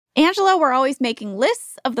Angela, we're always making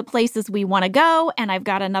lists of the places we want to go, and I've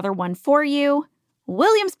got another one for you.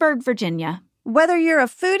 Williamsburg, Virginia. Whether you're a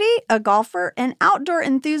foodie, a golfer, an outdoor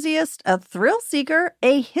enthusiast, a thrill seeker,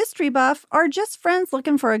 a history buff, or just friends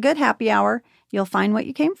looking for a good happy hour, you'll find what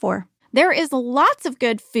you came for. There is lots of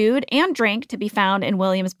good food and drink to be found in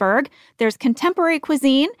Williamsburg. There's contemporary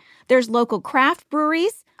cuisine. There's local craft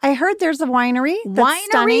breweries. I heard there's a winery. That's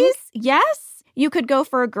stunning. Wineries, yes. You could go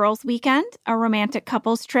for a girls' weekend, a romantic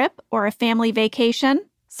couples trip, or a family vacation.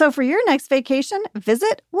 So for your next vacation,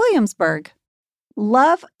 visit Williamsburg.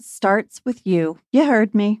 Love starts with you. You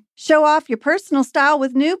heard me. Show off your personal style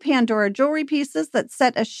with new Pandora jewelry pieces that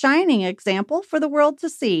set a shining example for the world to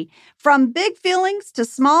see. From big feelings to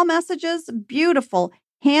small messages, beautiful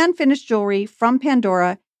hand-finished jewelry from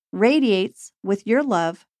Pandora radiates with your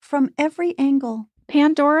love from every angle.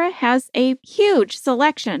 Pandora has a huge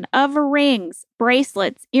selection of rings,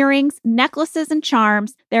 bracelets, earrings, necklaces, and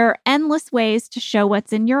charms. There are endless ways to show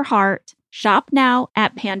what's in your heart. Shop now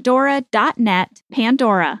at pandora.net.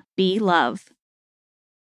 Pandora, be love.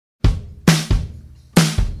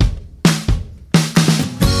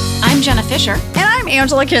 I'm Jenna Fisher. And I'm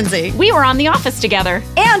Angela Kinsey. We were on The Office together.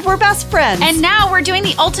 And we're best friends. And now we're doing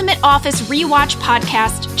the Ultimate Office Rewatch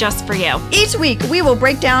podcast just for you. Each week, we will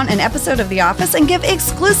break down an episode of The Office and give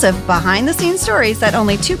exclusive behind-the-scenes stories that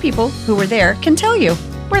only two people who were there can tell you.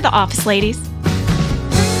 We're the Office ladies.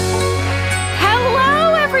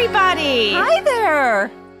 Hello, everybody. Hi there.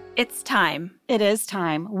 It's time. It is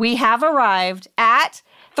time. We have arrived at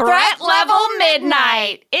Threat Level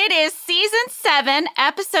Midnight. It is season 7,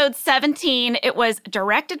 episode 17. It was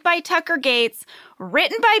directed by Tucker Gates,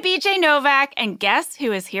 written by BJ Novak, and guess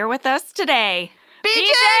who is here with us today?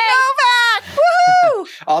 BJ Novak! Woohoo!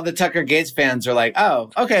 All the Tucker Gates fans are like,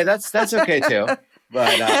 oh, okay, that's okay too.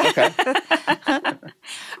 But, okay.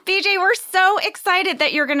 BJ, we're so excited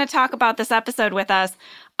that you're going to talk about this episode with us.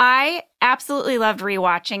 I absolutely loved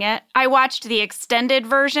rewatching it. I watched the extended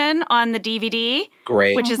version on the DVD.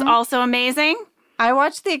 Great. Which is also amazing. I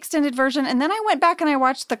watched the extended version, and then I went back and I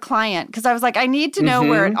watched The Client, because I was like, I need to know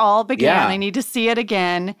where it all began. Yeah. I need to see it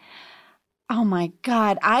again. Oh my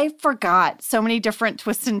God, I forgot so many different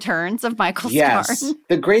twists and turns of Michael Scarn.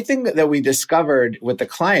 The great thing that we discovered with The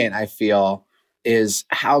Client, I feel, is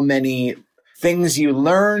how many things you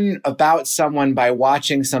learn about someone by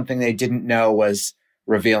watching something they didn't know was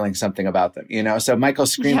revealing something about them, you know? So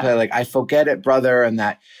Michael's screenplay, like, I forget it, brother, and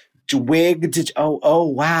that Dwight, oh,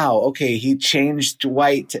 wow, okay, he changed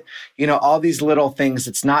Dwight to, you know, all these little things.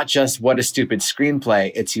 It's not just what a stupid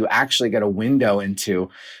screenplay, it's you actually get a window into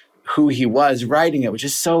who he was writing it, which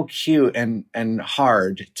is so cute and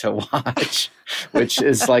hard to watch, which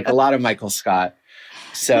is like a lot of Michael Scott.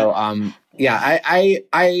 So, I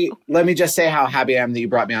let me just say how happy I am that you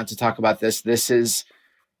brought me on to talk about this. This is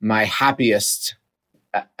my happiest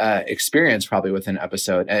experience probably with an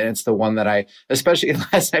episode. And it's the one that I, especially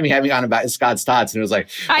last time you had me on about Scott Stotts, and it was like,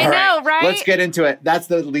 I know, right? Let's get into it. That's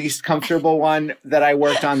the least comfortable one that I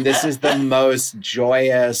worked on. This is the most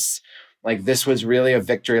joyous. Like, this was really a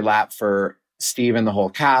victory lap for Steve and the whole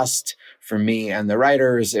cast, for me and the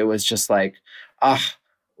writers. It was just like,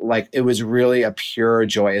 it was really a pure,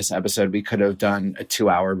 joyous episode. We could have done a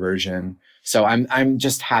 2-hour version. So I'm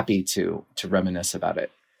just happy to reminisce about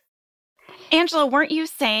it. Angela, weren't you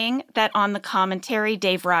saying that on the commentary,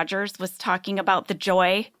 Dave Rogers was talking about the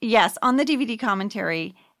joy? Yes, on the DVD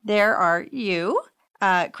commentary, there are you,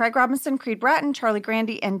 Craig Robinson, Creed Bratton, Charlie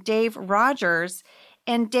Grandy, and Dave Rogers.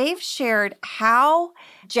 And Dave shared how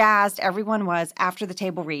jazzed everyone was after the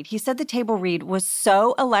table read. He said the table read was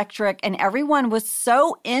so electric and everyone was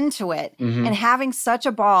so into it and having such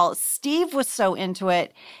a ball. Steve was so into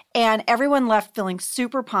it. And everyone left feeling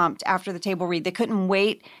super pumped after the table read. They couldn't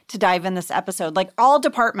wait to dive in this episode. Like, all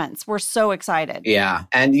departments were so excited. Yeah.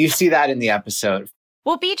 And you see that in the episode.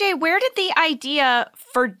 Well, BJ, where did the idea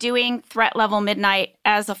for doing Threat Level Midnight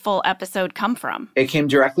as a full episode come from? It came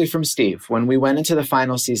directly from Steve. When we went into the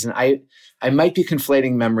final season, I might be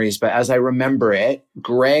conflating memories, but as I remember it,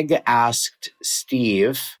 Greg Daniels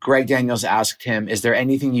asked him, is there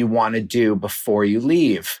anything you want to do before you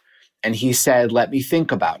leave? And he said, let me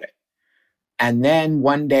think about it. And then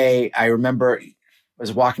one day, I remember I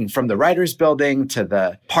was walking from the writer's building to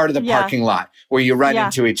the part of the parking lot where you run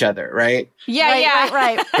into each other, right?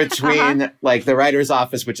 Right. Between like the writer's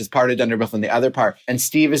office, which is part of Dunder Mifflin, and the other part. And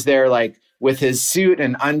Steve is there like with his suit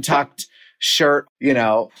and untucked shirt, you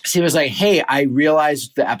know. Steve was like, hey, I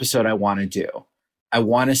realized the episode I want to do. I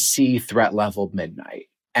want to see Threat Level Midnight.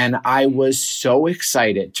 And I was so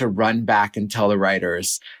excited to run back and tell the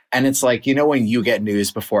writers. And it's like, you know, when you get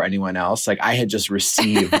news before anyone else, like I had just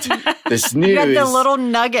received this news. You had the little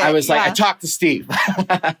nugget. I was like, I talked to Steve.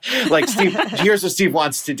 Like, Steve, here's what Steve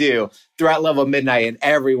wants to do. Throughout Level Midnight, and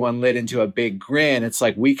everyone lit into a big grin. It's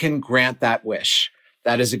like, we can grant that wish.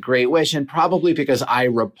 That is a great wish. And probably because I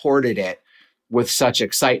reported it with such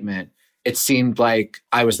excitement, it seemed like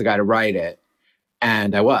I was the guy to write it.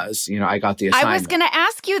 And I was, you know, I got the assignment. I was going to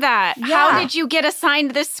ask you that. Yeah. How did you get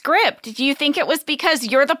assigned this script? Do you think it was because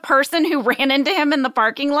you're the person who ran into him in the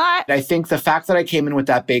parking lot? I think the fact that I came in with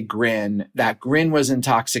that big grin, that grin was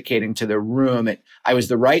intoxicating to the room. I was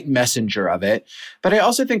the right messenger of it. But I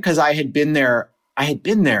also think because I had been there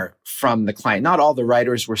from the client. Not all the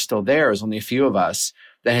writers were still there. It was only a few of us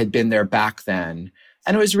that had been there back then.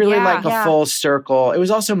 And it was really like a full circle. It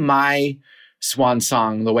was also my swan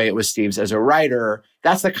song, the way it was Steve's as a writer.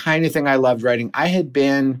 That's the kind of thing I loved writing. I had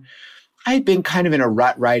been kind of in a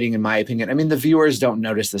rut writing, in my opinion. I mean, the viewers don't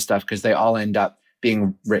notice this stuff because they all end up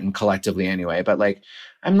being written collectively anyway. But like,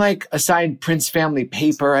 I'm like assigned Prince Family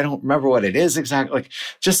paper. I don't remember what it is exactly. Like,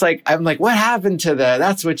 just like, I'm like, what happened to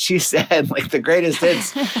that's what she said, like the greatest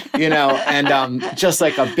hits, you know, and just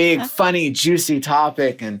like a big, funny, juicy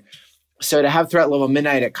topic. And so to have Throughout Level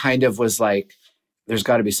Midnight, it kind of was like, there's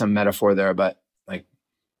got to be some metaphor there, but like,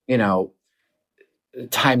 you know,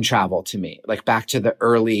 time travel to me, like back to the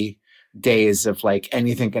early days of like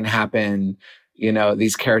anything can happen. You know,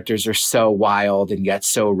 these characters are so wild and yet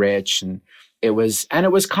so rich. And it was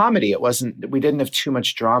comedy. We didn't have too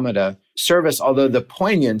much drama to service, although the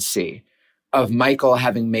poignancy of Michael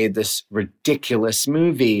having made this ridiculous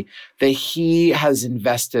movie, that he has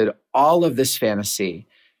invested all of this fantasy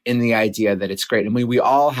in the idea that it's great. And we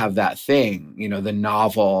all have that thing, you know, the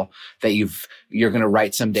novel that you're going to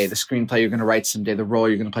write someday, the screenplay you're going to write someday, the role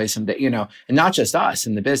you're going to play someday, you know, and not just us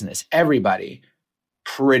in the business, everybody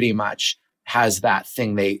pretty much has that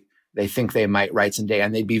thing they think they might write someday.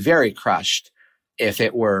 And they'd be very crushed if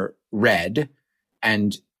it were read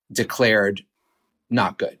and declared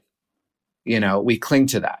not good. You know, we cling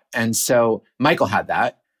to that. And so Michael had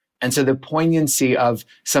that. And so the poignancy of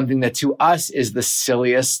something that to us is the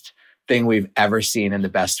silliest thing we've ever seen in the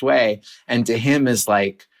best way, and to him is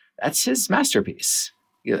like, that's his masterpiece.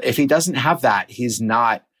 If he doesn't have that, he's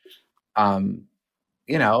not,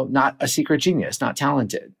 you know, not a secret genius, not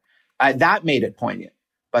talented. That made it poignant.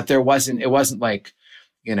 But it wasn't like,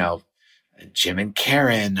 you know, Jim and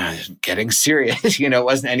Karen getting serious. You know, it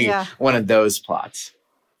wasn't any one of those plots.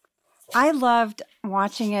 I loved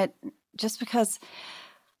watching it just because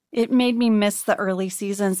it made me miss the early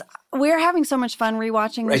seasons. We're having so much fun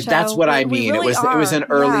rewatching the show. That's what I mean. Really it was an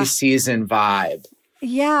early season vibe.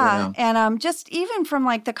 Yeah. You know? And just even from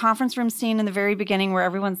like the conference room scene in the very beginning where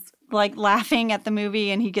everyone's like laughing at the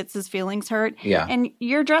movie and he gets his feelings hurt. Yeah. And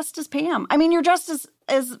you're dressed as Pam. I mean, you're dressed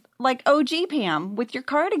as like OG Pam with your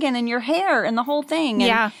cardigan and your hair and the whole thing.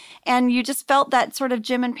 And, and you just felt that sort of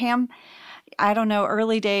Jim and Pam, I don't know,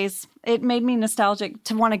 early days. It made me nostalgic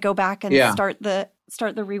to want to go back and start the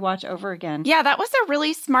rewatch over again. Yeah, that was a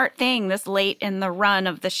really smart thing this late in the run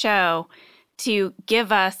of the show to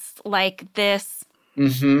give us like this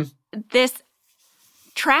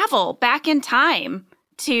travel back in time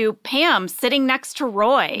to Pam sitting next to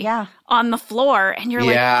Roy on the floor. And you're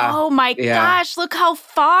like, oh my gosh, look how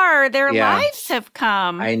far their lives have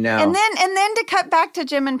come. I know. And then to cut back to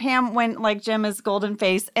Jim and Pam when like Jim is golden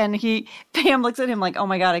face and Pam looks at him like, oh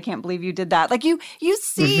my God, I can't believe you did that. Like you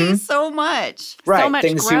see so much. Right. So much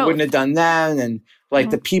Things growth. he wouldn't have done then. And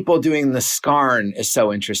like the people doing the scarn is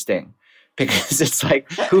so interesting because it's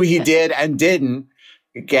like who he did and didn't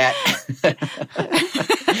get.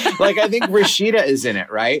 Like, I think Rashida is in it,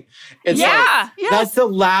 right? It's that's the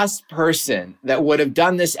last person that would have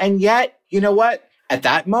done this. And yet, you know what? At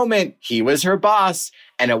that moment, he was her boss.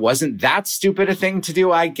 And it wasn't that stupid a thing to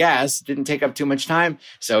do, I guess. Didn't take up too much time.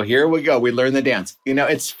 So here we go. We learn the dance. You know,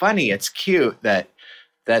 it's funny. It's cute that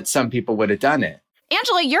some people would have done it.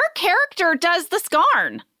 Angela, your character does the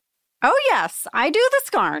scarn. Oh, yes. I do the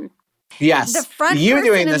scarn. Yes. The front you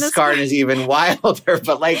doing the scarn is even wilder,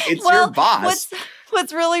 but like it's your boss.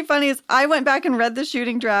 What's really funny is I went back and read the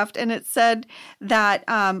shooting draft, and it said that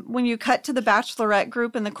when you cut to the Bachelorette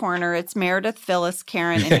group in the corner, it's Meredith, Phyllis,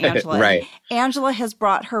 Karen, and Angela. Right. Angela has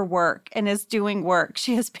brought her work and is doing work.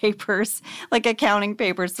 She has papers, like accounting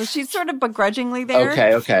papers. So she's sort of begrudgingly there.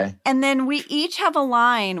 Okay. And then we each have a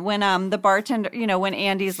line when the bartender, you know, when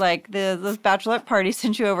Andy's like, the Bachelorette party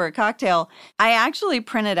sent you over a cocktail. I actually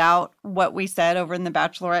printed out what we said over in the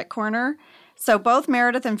Bachelorette corner. So both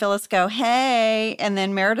Meredith and Phyllis go, hey. And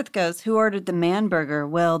then Meredith goes, who ordered the man burger?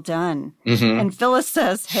 Well done. Mm-hmm. And Phyllis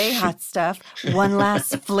says, hey, hot stuff. One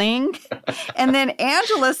last fling. And then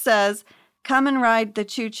Angela says, come and ride the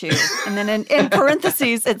choo-choo. And then in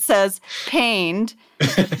parentheses, it says, pained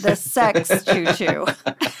the sex choo-choo.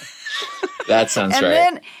 That sounds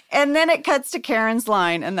right. And then it cuts to Karen's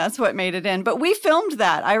line, and that's what made it in. But we filmed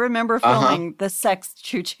that. I remember filming the sex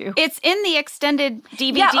choo-choo. It's in the extended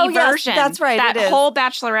DVD version. Yes, that's right. That whole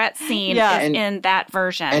Bachelorette scene is in that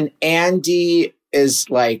version. And Andy is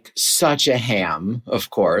like such a ham, of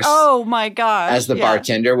course. Oh, my gosh. As the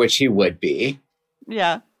bartender, which he would be.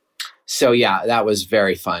 Yeah. So, yeah, that was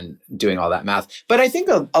very fun doing all that math. But I think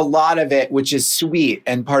a lot of it, which is sweet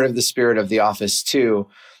and part of the spirit of The Office, too,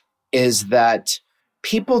 is that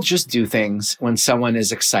people just do things when someone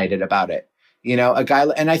is excited about it. You know, a guy,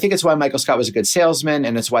 and I think it's why Michael Scott was a good salesman,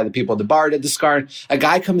 and it's why the people at the bar did the scar. A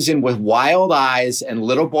guy comes in with wild eyes and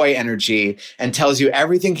little boy energy and tells you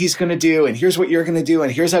everything he's going to do, and here's what you're going to do,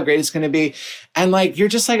 and here's how great it's going to be. And like, you're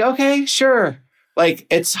just like, okay, sure. Like,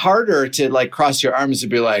 it's harder to like cross your arms and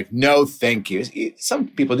be like, no, thank you. Some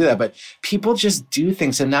people do that, but people just do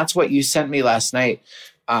things. And that's what you sent me last night.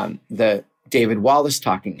 The David Wallace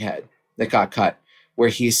talking head that got cut, where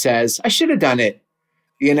he says, I should have done it.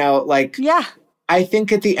 You know, like, I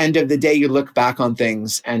think at the end of the day, you look back on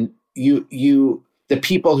things and the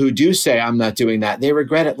people who do say, I'm not doing that, they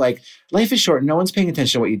regret it. Like, life is short. No one's paying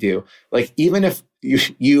attention to what you do. Like, even if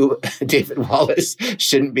you David Wallace,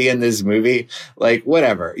 shouldn't be in this movie, like,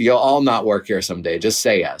 whatever, you'll all not work here someday. Just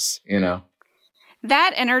say yes, you know?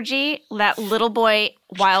 That energy, that little boy,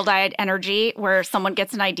 wild-eyed energy where someone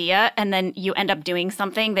gets an idea and then you end up doing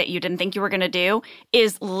something that you didn't think you were going to do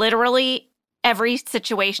is literally every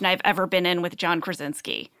situation I've ever been in with John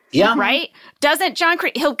Krasinski. Yeah. Right? Doesn't John,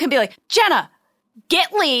 he can be like, Jenna,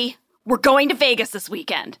 get Lee, we're going to Vegas this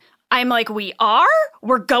weekend. I'm like, we are?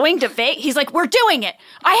 We're going to Vegas? He's like, we're doing it.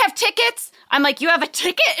 I have tickets. I'm like, you have a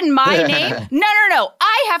ticket in my name? No.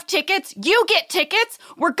 I have tickets. You get tickets.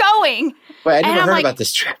 We're going. Wait, I never heard about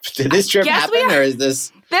this trip. Did this trip happen or is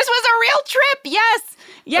this? This was a real trip. Yes.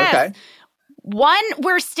 Okay. One,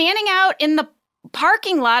 we're standing out in the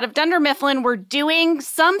parking lot of Dunder Mifflin. We're doing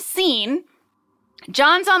some scene.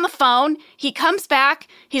 John's on the phone. He comes back.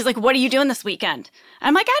 He's like, what are you doing this weekend?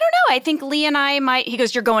 I'm like, I don't know. I think Lee and I might. He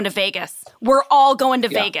goes, you're going to Vegas. We're all going to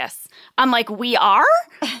Vegas. I'm like, we are?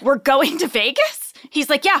 We're going to Vegas? He's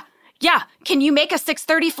like, yeah. Can you make a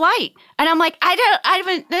 6:30 flight? And I'm like, I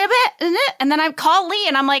haven't. And then I call Lee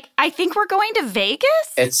and I'm like, I think we're going to Vegas.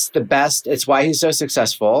 It's the best. It's why he's so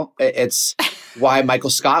successful. It's why Michael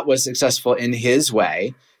Scott was successful in his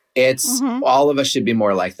way. It's all of us should be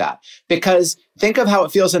more like that, because think of how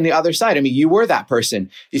it feels on the other side. I mean, you were that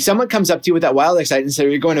person. If someone comes up to you with that wild excitement and says,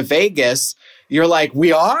 you're going to Vegas, you're like,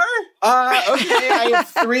 we are? Okay, I have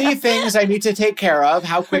 3 things I need to take care of.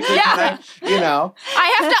 How quickly can I, you know?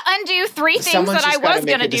 I have to undo 3 things that I was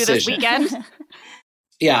going to do this weekend.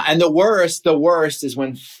 Yeah, and the worst is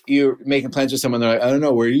when you're making plans with someone. They're like, I don't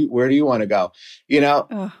know, where do you want to go? You know?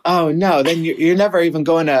 Ugh. Oh no, then you're never even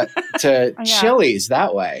going to Chili's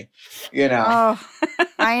that way. You know? Oh,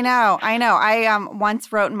 I know. I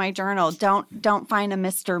once wrote in my journal, don't find a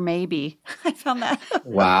Mr. Maybe. I found that.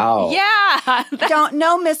 Wow. Yeah.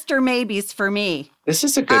 No Mr. Maybes for me. This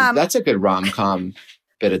is a good. That's a good rom-com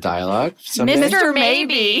bit of dialogue. Someday. Mr.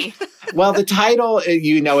 Maybe. Well, the title,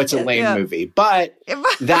 you know, it's a lame movie, but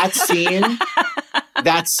that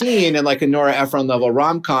scene in like a Nora Ephron level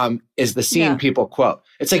rom-com is the scene people quote.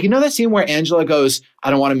 It's like, you know, that scene where Angela goes,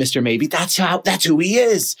 I don't want a Mr. Maybe. That's who he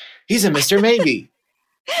is. He's a Mr. Maybe.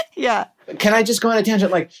 Yeah. Can I just go on a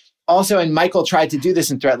tangent? Like, also, and Michael tried to do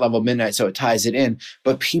this in Threat Level Midnight, so it ties it in,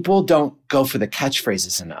 but people don't go for the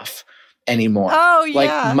catchphrases enough anymore. Oh, yeah.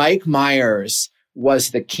 Like Mike Myers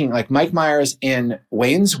was the king. Like Mike Myers in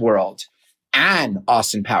Wayne's World and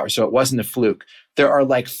Austin Powers, so it wasn't a fluke. There are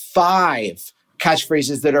like 5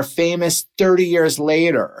 catchphrases that are famous 30 years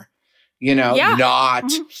later. You know,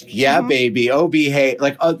 baby, oh, behave.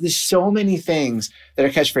 Like, there's so many things that are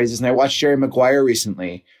catchphrases. And I watched Jerry Maguire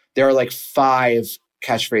recently. There are like 5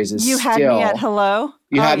 catchphrases. You had me at hello.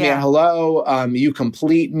 You had me at hello. You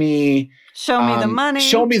complete me. Show me the money.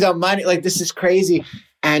 Show me the money. Like, this is crazy.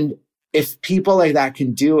 And if people like that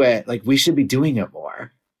can do it, like, we should be doing it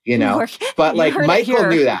more, you know? But like, Michael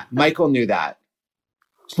knew that.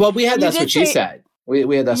 Well, we had That's What She Said. We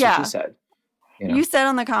had That's What She Said. You said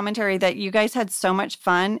on the commentary that you guys had so much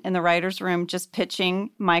fun in the writer's room just pitching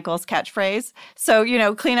Michael's catchphrase. So,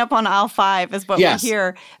 clean up on aisle 5 is what we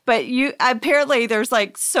hear. But apparently there's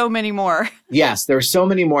like so many more. Yes, there are so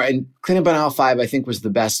many more. And clean up on aisle 5, I think, was the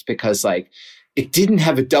best because it didn't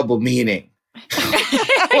have a double meaning.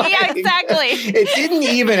 Yeah, exactly. It didn't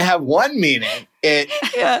even have one meaning. If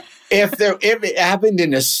it happened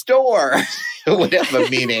in a store, it would have a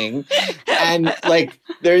meaning. And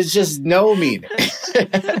there's just no meaning.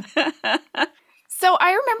 So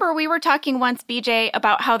I remember we were talking once, BJ,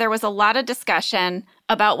 about how there was a lot of discussion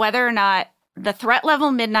about whether or not the Threat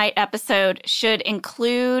Level Midnight episode should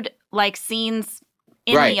include scenes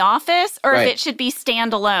in the office or if it should be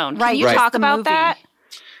standalone. Can you talk about that?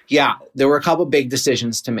 Yeah, there were a couple big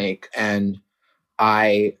decisions to make, and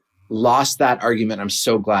I lost that argument. I'm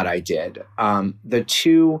so glad I did. The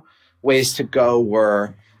two ways to go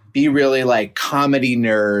were be really comedy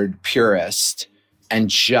nerd purist and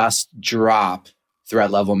just drop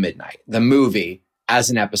Threat Level Midnight, the movie, as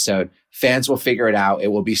an episode. Fans will figure it out.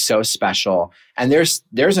 It will be so special. And there's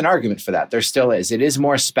an argument for that. There still is. It is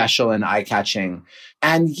more special and eye-catching.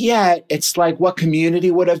 And yet, it's what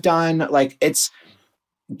Community would have done.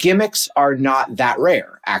 Gimmicks are not that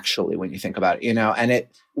rare, actually, when you think about it, and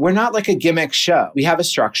we're not like a gimmick show. We have a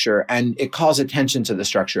structure and it calls attention to the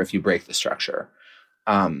structure if you break the structure,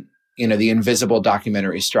 the invisible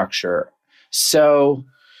documentary structure. So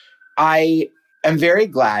I am very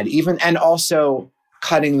glad and also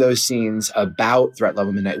cutting those scenes about Threat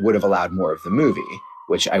Level Midnight would have allowed more of the movie,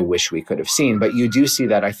 which I wish we could have seen. But you do see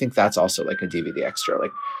that. I think that's also a DVD extra,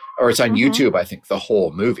 or it's on YouTube, I think, the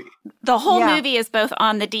whole movie. The whole movie is both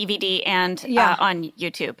on the DVD and on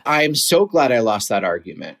YouTube. I'm so glad I lost that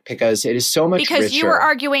argument because it is so much richer. Because you were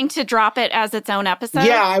arguing to drop it as its own episode?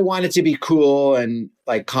 Yeah, I want it to be cool and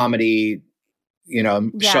comedy,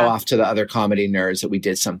 show off to the other comedy nerds that we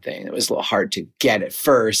did something. It was a little hard to get at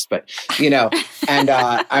first, but, and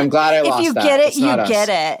I'm glad I lost that. If you get it, you get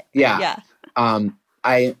it. Yeah.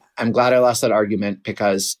 I'm glad I lost that argument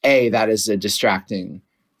because, A, that is a distracting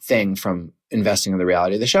thing from investing in the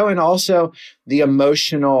reality of the show. And also the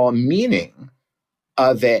emotional meaning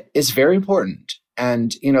of it is very important.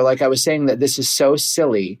 And, I was saying that this is so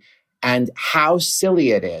silly, and how silly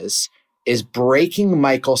it is breaking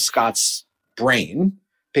Michael Scott's brain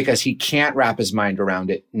because he can't wrap his mind around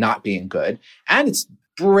it not being good. And it's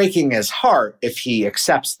breaking his heart if he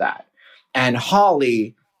accepts that. And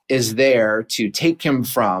Holly is there to take him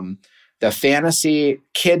from the fantasy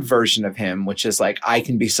kid version of him, which is I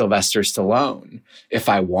can be Sylvester Stallone if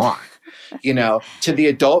I want, to the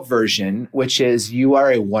adult version, which is you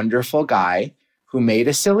are a wonderful guy who made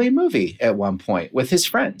a silly movie at one point with his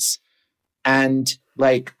friends. And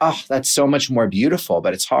that's so much more beautiful,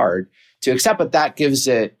 but it's hard to accept. But that gives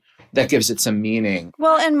it some meaning.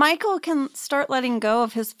 Well, and Michael can start letting go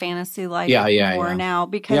of his fantasy life more now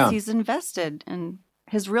because he's invested in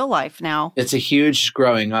his real life now. It's a huge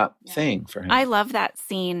growing up thing for him. I love that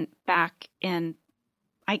scene back in,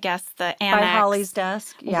 I guess, the annex. By Holly's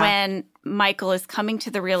desk. Yeah. When Michael is coming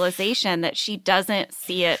to the realization that she doesn't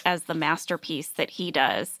see it as the masterpiece that he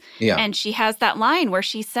does. Yeah. And she has that line where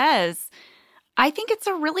she says, I think it's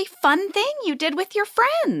a really fun thing you did with your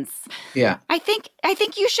friends. Yeah. I think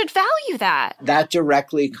you should value that. That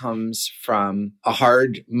directly comes from a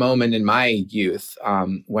hard moment in my youth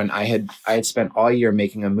when I had spent all year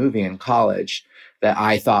making a movie in college that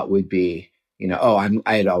I thought would be, I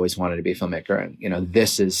had always wanted to be a filmmaker, and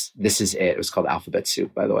this is it. It was called Alphabet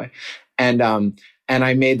Soup, by the way. And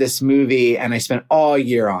I made this movie and I spent all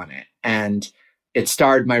year on it. And it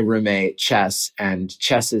starred my roommate, Chess, and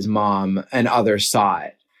Chess's mom and others saw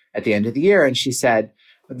it at the end of the year. And she said,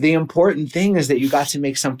 the important thing is that you got to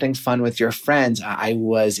make something fun with your friends. I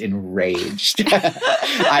was enraged.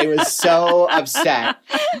 I was so upset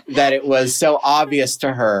that it was so obvious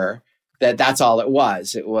to her that that's all it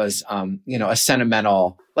was. It was, a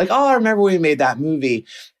sentimental, I remember when we made that movie.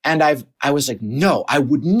 And I was like, no, I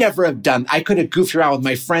would never have done. I could have goofed around with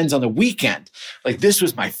my friends on the weekend. This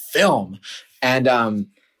was my film.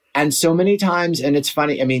 And so many times, and it's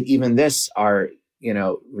funny, even this, our,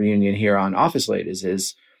 reunion here on Office Ladies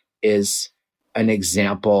is an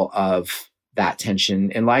example of that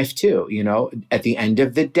tension in life too. At the end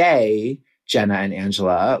of the day, Jenna and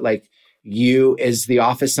Angela, is The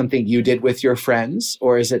Office something you did with your friends,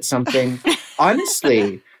 or is it something,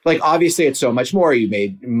 honestly, obviously it's so much more. You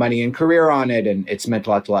made money and career on it and it's meant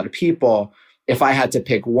a lot to a lot of people. If I had to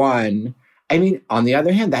pick one, on the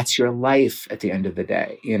other hand, that's your life at the end of the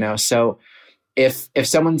day, So if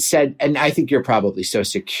someone said, and I think you're probably so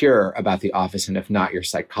secure about The Office, and if not, you're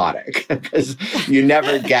psychotic, because you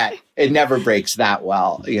never it never breaks that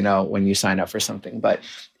well, you know, when you sign up for something. But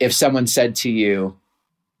if someone said to you,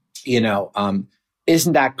 you know,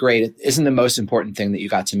 isn't that great? Isn't the most important thing that you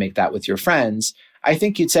got to make that with your friends? I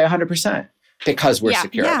think you'd say 100%, because we're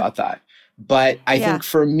secure about that. But I think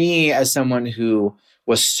for me, as someone who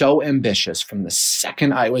was so ambitious from the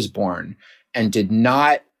second I was born and did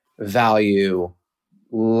not value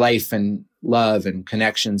life and love and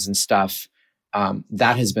connections and stuff,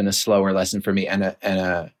 that has been a slower lesson for me and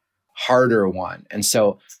a harder one. And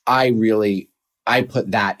so I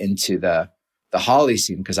put that into the Holly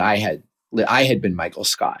scene, because I had been Michael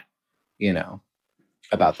Scott, you know,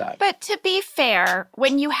 about that. But to be fair,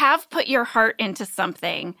 when you have put your heart into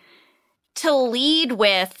something, to lead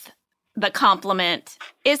with the compliment,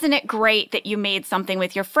 isn't it great that you made something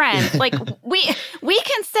with your friend? Like we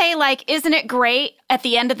can say, like, isn't it great at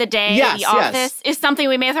the end of the day, The Office is something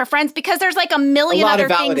we made with our friends, because there's like a million other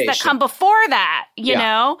things that come before that, you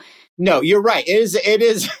know? No, you're right. It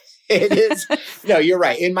is. No, you're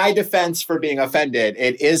right. In my defense for being offended,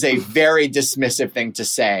 it is a very dismissive thing to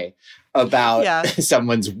say about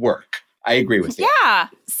someone's work. I agree with you. Yeah.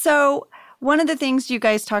 So one of the things you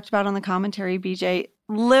guys talked about on the commentary, BJ,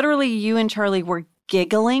 literally you and Charlie were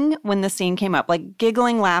giggling when the scene came up. Like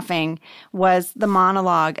giggling, laughing was the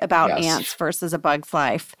monologue about ants versus A Bug's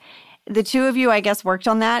Life. The two of you, I guess, worked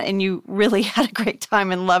on that, and you really had a great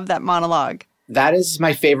time and loved that monologue. That is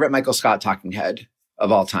my favorite Michael Scott talking head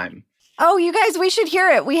of all time. Oh, you guys, we should hear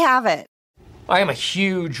it. We have it. I am a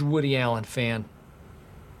huge Woody Allen fan,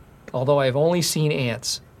 although I've only seen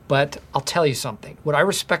Ants. But I'll tell you something. What I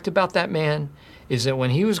respect about that man is that when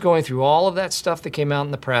he was going through all of that stuff that came out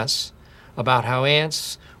in the press about how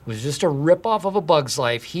Ants was just a ripoff of A Bug's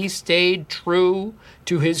Life, he stayed true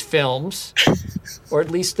to his films, or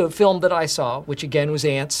at least the film that I saw, which again was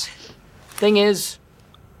Ants. Thing is,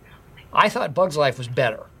 I thought Bug's Life was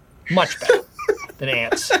better, much better than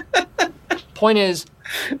Ants. Point is,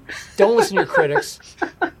 don't listen to your critics,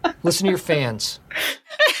 listen to your fans.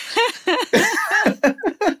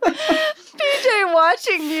 BJ,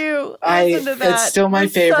 watching you listen to that, it's still my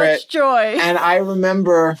favorite. Such joy. And I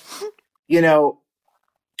remember, you know,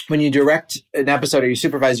 when you direct an episode or you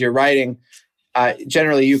supervise your writing,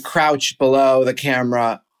 generally you crouch below the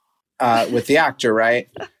camera with the actor, right?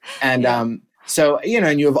 And so, you know,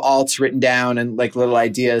 and you have alts written down and like little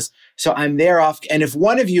ideas. So I'm there off, and if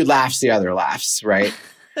one of you laughs, the other laughs, right?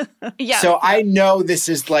 So I know this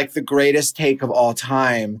is like the greatest take of all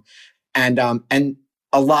time. And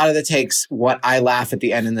a lot of the takes, what I laugh at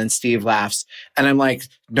the end and then Steve laughs. And I'm like,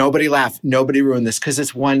 nobody laugh, nobody ruin this, because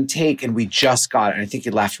it's one take and we just got it. And I think he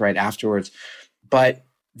laughed right afterwards. But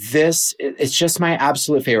it's just my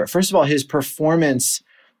absolute favorite. First of all, his performance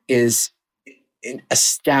is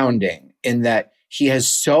astounding in that he has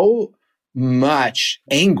so much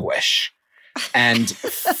anguish and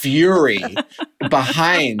fury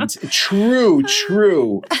behind true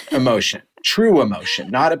emotion. True emotion,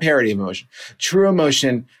 not a parody of emotion. True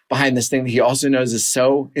emotion behind this thing that he also knows is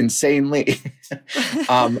so insanely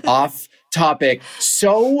off topic.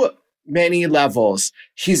 So many levels.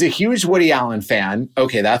 He's a huge Woody Allen fan.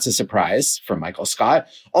 Okay, that's a surprise from Michael Scott.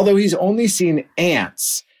 Although he's only seen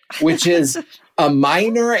Ants, which is a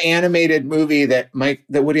minor animated movie that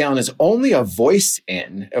Woody Allen is only a voice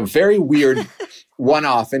in. A very weird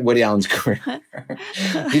one-off in Woody Allen's career.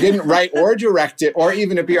 He didn't write or direct it or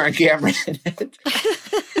even appear on camera in it.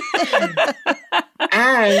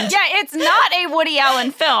 And it's not a Woody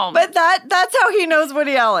Allen film. But that's how he knows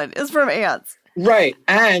Woody Allen, is from Ants. Right.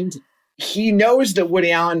 And he knows that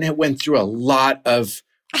Woody Allen went through a lot of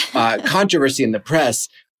controversy in the press.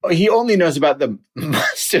 He only knows about the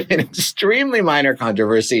must have been extremely minor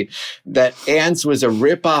controversy that Ants was a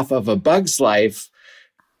ripoff of A Bug's Life,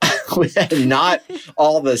 not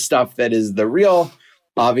all the stuff that is the real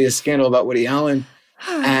obvious scandal about Woody Allen.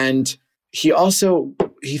 And he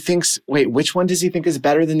thinks, which one does he think is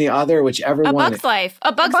better than the other? Whichever one. A Bug's Life.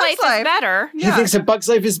 A Bug's Life is better. He thinks A Bug's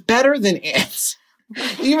Life is better than Ants,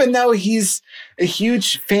 even though he's a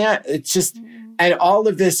huge fan. It's just, and all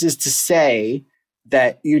of this is to say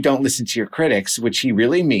that you don't listen to your critics, which he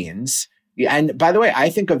really means. And by the way, I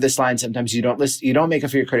think of this line sometimes: you don't make it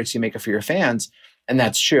for your critics, you make it for your fans. And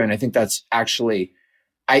that's true. And I think that's actually,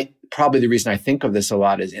 probably the reason I think of this a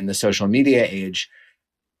lot is in the social media age,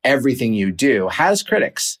 everything you do has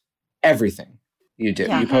critics. Everything you do.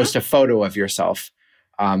 You post a photo of yourself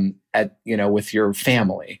with your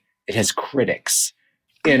family. It has critics,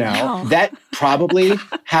 that probably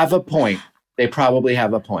have a point. They probably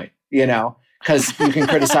have a point, because you can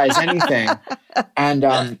criticize anything.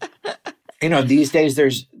 And, these days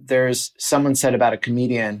there's someone said about a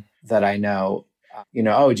comedian that I know,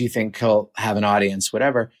 oh, do you think he'll have an audience,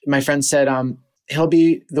 whatever. My friend said, he'll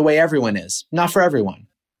be the way everyone is, not for everyone.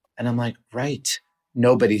 And I'm like, right.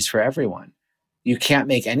 Nobody's for everyone. You can't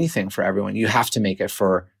make anything for everyone. You have to make it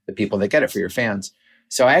for the people that get it, for your fans.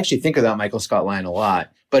 So I actually think of that Michael Scott line a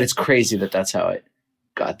lot, but it's crazy that that's how it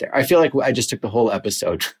got there. I feel like I just took the whole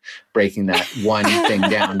episode breaking that one thing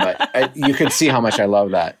down, but you could see how much I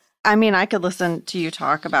love that. I mean, I could listen to you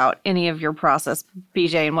talk about any of your process,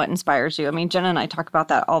 BJ, and what inspires you. I mean, Jenna and I talk about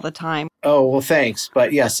that all the time. Oh, well, thanks.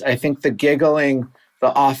 But yes, I think the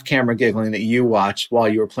off-camera giggling that you watched while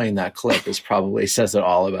you were playing that clip probably says it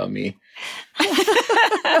all about me.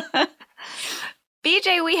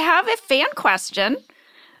 BJ, we have a fan question.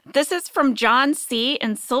 This is from John C.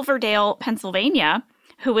 in Silverdale, Pennsylvania,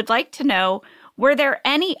 who would like to know, were there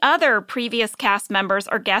any other previous cast members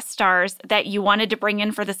or guest stars that you wanted to bring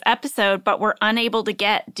in for this episode but were unable to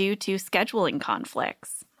get due to scheduling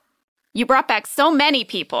conflicts? You brought back so many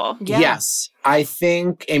people. Yeah. Yes. I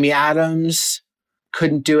think Amy Adams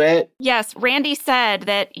couldn't do it. Yes, Randy said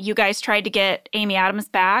that you guys tried to get Amy Adams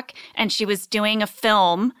back, and she was doing a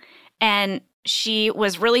film, and she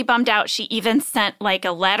was really bummed out. She even sent like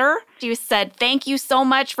a letter. She said, thank you so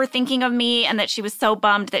much for thinking of me, and that she was so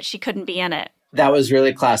bummed that she couldn't be in it. That was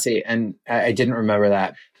really classy, and I didn't remember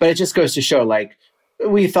that. But it just goes to show, like,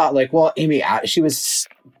 we thought, like, well, Amy, she was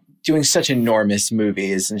doing such enormous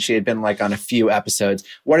movies, and she had been like on a few episodes.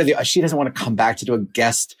 She doesn't want to come back to do a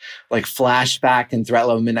guest like flashback in Threat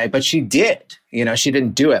Level Midnight, but she did. She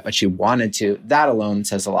didn't do it, but she wanted to. That alone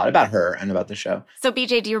says a lot about her and about the show. So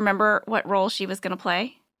BJ, do you remember what role she was going to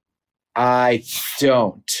play? I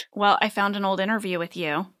don't. Well, I found an old interview with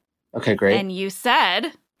you. Okay, great. And you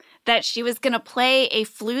said that she was going to play a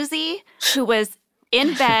floozy who was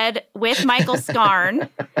in bed with Michael Scarn,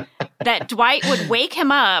 that Dwight would wake him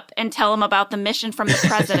up and tell him about the mission from the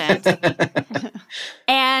president.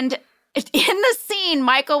 And in the scene,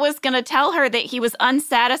 Michael was going to tell her that he was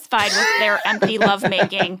unsatisfied with their empty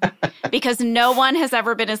lovemaking because no one has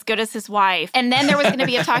ever been as good as his wife. And then there was going to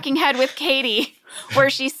be a talking head with Katie where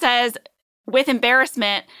she says, with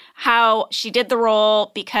embarrassment, how she did the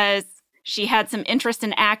role because she had some interest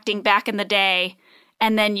in acting back in the day.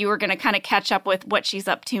 And then you were going to kind of catch up with what she's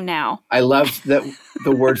up to now. I love that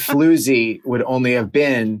the word floozy would only have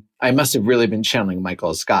been, I must have really been channeling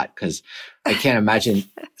Michael Scott, because I can't imagine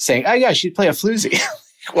saying, oh yeah, she'd play a floozy.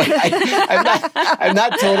 I'm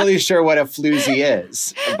not totally sure what a floozy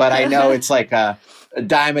is, but I know it's like a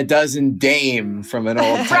dime a dozen dame from an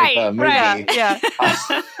old type of movie. Right, yeah.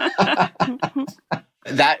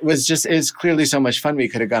 That was is clearly so much fun. We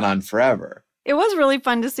could have gone on forever. It was really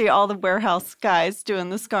fun to see all the warehouse guys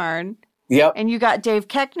doing the Scarn. Yep. And you got Dave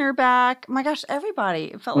Koechner back. My gosh,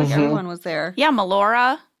 everybody. It felt like everyone was there. Yeah,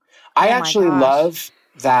 Melora. I actually love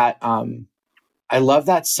that. I love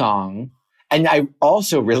that song. And I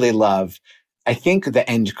also really love, I think the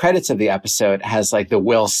end credits of the episode has like the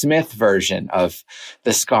Will Smith version of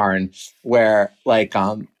the Scarn, where like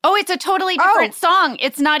oh, it's a totally different song.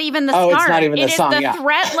 It's not even the Scarn. It's not even the song. It is the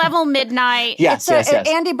Threat Level Midnight. Yes.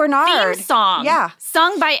 Andy Bernard theme song. Yeah,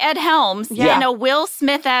 sung by Ed Helms in a Will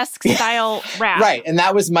Smith-esque style rap. Right, and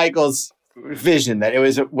that was Michael's vision, that it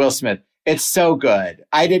was Will Smith. It's so good.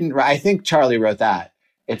 I think Charlie wrote that.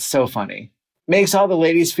 It's so funny. Makes all the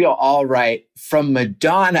ladies feel all right, from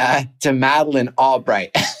Madonna to Madeleine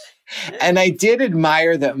Albright. And I did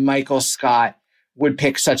admire that Michael Scott would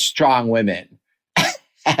pick such strong women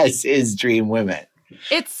as his dream women.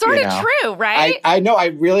 It's sort of true, right? I know. I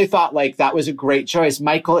really thought like that was a great choice.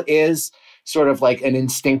 Michael is sort of like an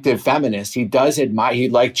instinctive feminist. He does admire, he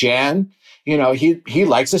like Jan, he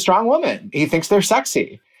likes a strong woman. He thinks they're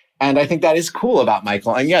sexy. And I think that is cool about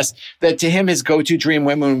Michael. And yes, that to him, his go-to dream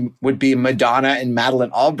women would be Madonna and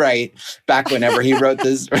Madeleine Albright back whenever he wrote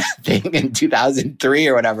this thing in 2003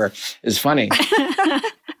 or whatever. Is funny.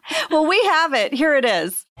 Well, we have it. Here it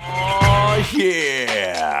is. Oh,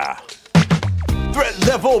 yeah. Threat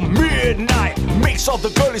Level Midnight makes all the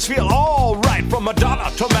girlies feel all right, from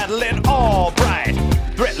Madonna to Madeleine Albright.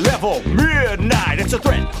 Threat Level Midnight, it's a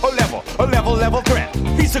threat, a level threat.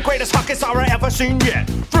 He's the greatest hockey star I ever seen yet.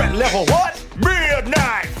 Threat Level what?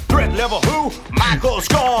 Midnight. Threat Level who? Michael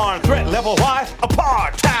Scarn. Threat Level why?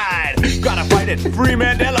 Apartheid. Gotta fight it, free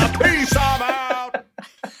Mandela, peace, I'm out.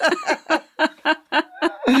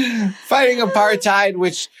 Fighting apartheid,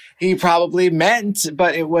 which he probably meant,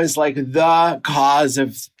 but it was like the cause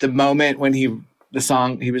of the moment when the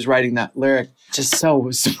song he was writing that lyric. Just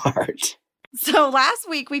so smart. So last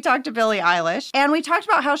week we talked to Billie Eilish, and we talked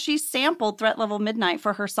about how she sampled Threat Level Midnight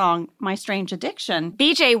for her song My Strange Addiction.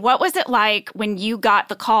 BJ, what was it like when you got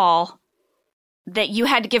the call that you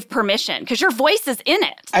had to give permission? Because your voice is in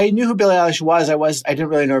it. I knew who Billie Eilish was. I didn't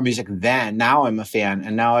really know her music then. Now I'm a fan,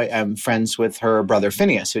 and now I'm friends with her brother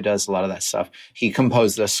Phineas, who does a lot of that stuff. He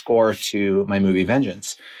composed the score to my movie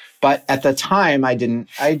Vengeance. But at the time, I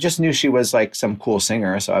just knew she was like some cool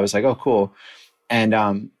singer. So I was like, oh, cool.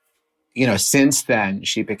 And, since then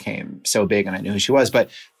she became so big and I knew who she was. But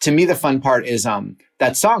to me, the fun part is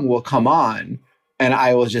that song will come on and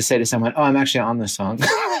I will just say to someone, oh, I'm actually on this song.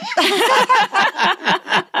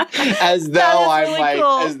 as though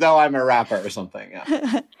I'm a rapper or something. Yeah.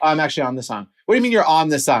 Oh, I'm actually on the song. What do you mean you're on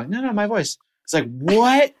this song? No, my voice. It's like,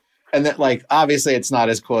 what? And then, like, obviously it's not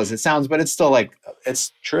as cool as it sounds, but it's still like,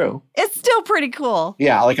 it's true. It's still pretty cool.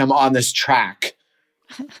 Yeah, like I'm on this track.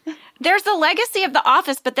 There's the legacy of The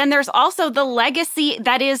Office, but then there's also the legacy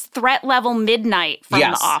that is Threat Level Midnight from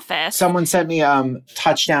The Office. Someone sent me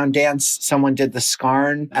touchdown dance. Someone did the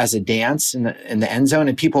Scarn as a dance in the end zone,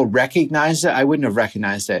 and people recognized it. I wouldn't have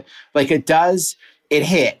recognized it. Like it does, it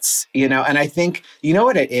hits, and I think, you know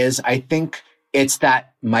what it is? I think it's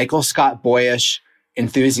that Michael Scott boyish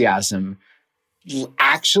enthusiasm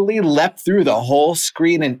actually leapt through the whole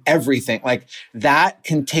screen and everything. Like that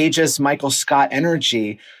contagious Michael Scott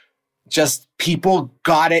energy, just people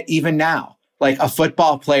got it even now. Like a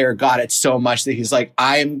football player got it so much that he's like,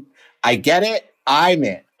 I get it. I'm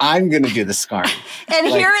it. I'm going to do the Scarn. And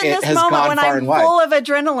like, here in this moment when I'm full of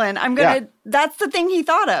adrenaline, I'm going to, that's the thing he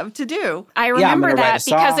thought of to do. I remember that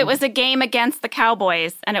because it was a game against the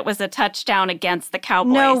Cowboys and it was a touchdown against the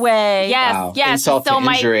Cowboys. No way. Yes, wow. yes. Insult so to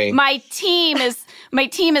injury. my team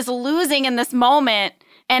is losing in this moment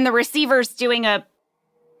and the receiver's doing the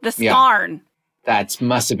Scarn. That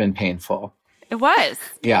must have been painful. It was.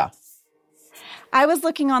 Yeah. I was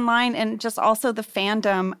looking online and just also the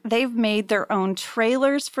fandom, they've made their own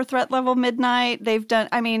trailers for Threat Level Midnight.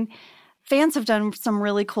 Fans have done some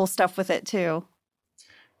really cool stuff with it too.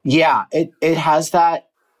 Yeah, it has that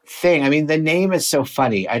thing. I mean, the name is so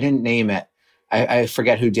funny. I didn't name it. I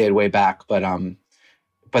forget who did way back, but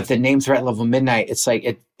the name Threat Level Midnight, it's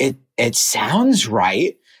like it sounds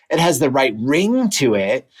right. It has the right ring to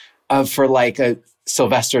it for like a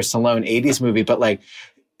Sylvester Stallone 80s movie, but like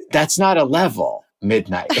that's not a level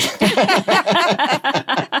midnight.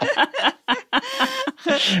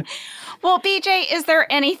 Well, BJ, is there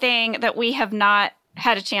anything that we have not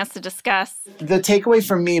had a chance to discuss? The takeaway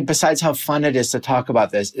for me, besides how fun it is to talk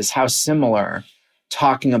about this, is how similar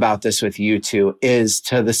talking about this with you two is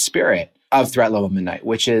to the spirit of Threat Level Midnight,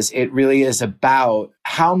 which is, it really is about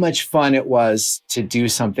how much fun it was to do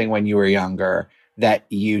something when you were younger that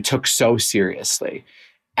you took so seriously.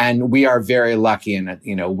 And we are very lucky in it.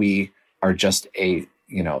 We are just a,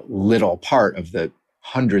 little part of the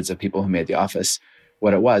hundreds of people who made The Office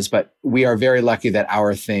what it was. But we are very lucky that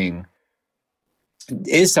our thing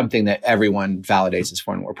is something that everyone validates us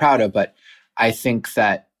for and we're proud of. But I think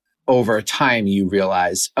that over time you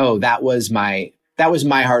realize, oh, that was my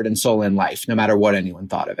heart and soul in life, no matter what anyone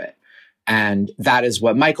thought of it. And that is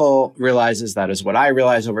what Michael realizes. That is what I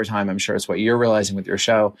realize over time. I'm sure it's what you're realizing with your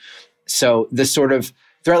show. So this sort of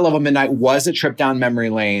Threat Level Midnight was a trip down memory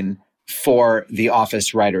lane for The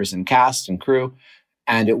Office writers and cast and crew.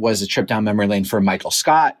 And it was a trip down memory lane for Michael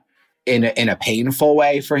Scott in a painful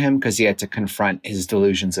way for him because he had to confront his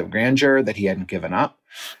delusions of grandeur that he hadn't given up.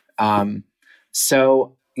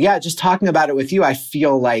 So yeah, just talking about it with you, I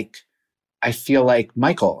feel like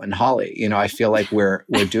Michael and Holly, I feel like we're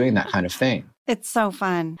doing that kind of thing. It's so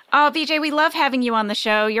fun. Oh, BJ, we love having you on the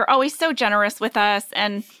show. You're always so generous with us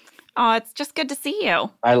and it's just good to see you.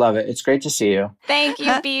 I love it. It's great to see you. Thank you,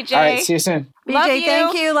 BJ. All right, see you soon. BJ, love you.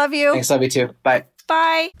 Thank you. Love you. Thanks, love you too. Bye.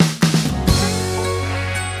 Bye.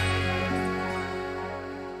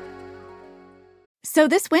 So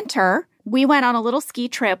this winter, we went on a little ski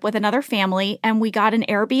trip with another family and we got an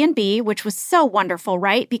Airbnb, which was so wonderful,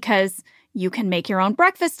 right? Because you can make your own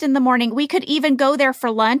breakfast in the morning. We could even go there for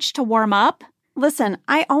lunch to warm up. Listen,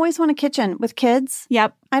 I always want a kitchen with kids.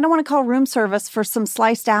 Yep. I don't want to call room service for some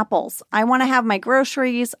sliced apples. I want to have my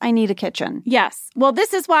groceries. I need a kitchen. Yes. Well,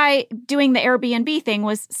 this is why doing the Airbnb thing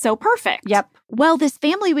was so perfect. Yep. Well, this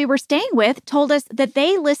family we were staying with told us that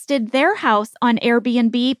they listed their house on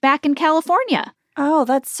Airbnb back in California. Oh,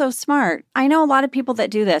 that's so smart. I know a lot of people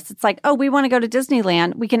that do this. It's like, oh, we want to go to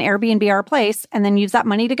Disneyland. We can Airbnb our place and then use that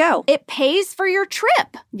money to go. It pays for your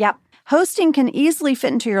trip. Yep. Hosting can easily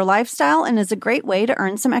fit into your lifestyle and is a great way to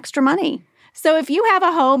earn some extra money. So if you have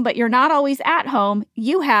a home, but you're not always at home,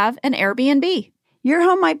 you have an Airbnb. Your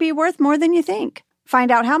home might be worth more than you think. Find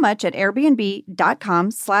out how much at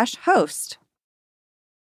airbnb.com/host.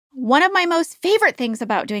 One of my most favorite things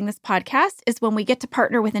about doing this podcast is when we get to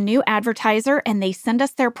partner with a new advertiser and they send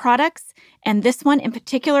us their products. And this one in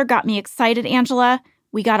particular got me excited, Angela.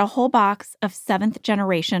 We got a whole box of 7th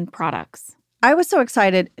Generation products. I was so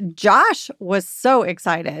excited. Josh was so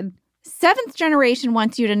excited. 7th Generation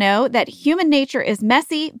wants you to know that human nature is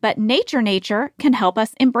messy, but nature can help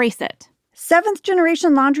us embrace it. 7th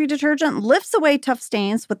Generation laundry detergent lifts away tough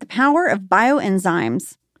stains with the power of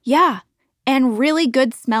bioenzymes. Yeah, and really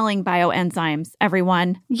good smelling bioenzymes,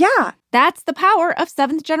 everyone. Yeah. That's the power of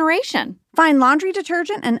 7th Generation. Find laundry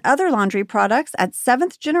detergent and other laundry products at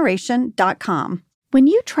 7thgeneration.com. When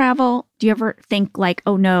you travel, do you ever think like,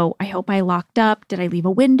 oh no, I hope I locked up? Did I leave a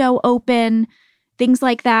window open? Things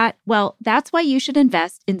like that. Well, that's why you should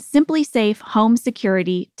invest in Simply Safe Home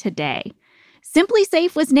Security today. Simply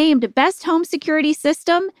Safe was named Best Home Security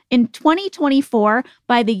System in 2024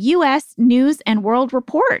 by the U.S. News and World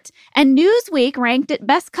Report, and Newsweek ranked it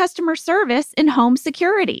Best Customer Service in Home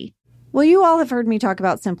Security. Well, you all have heard me talk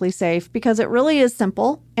about Simply Safe because it really is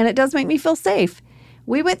simple and it does make me feel safe.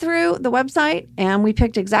 We went through the website and we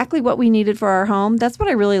picked exactly what we needed for our home. That's what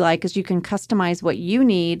I really like, is you can customize what you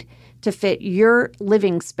need to fit your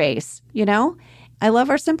living space, you know? I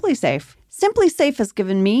love our Simply Safe. Simply Safe has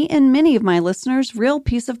given me and many of my listeners real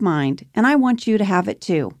peace of mind, and I want you to have it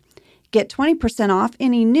too. Get 20% off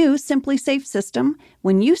any new Simply Safe system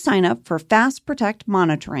when you sign up for Fast Protect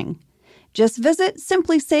monitoring. Just visit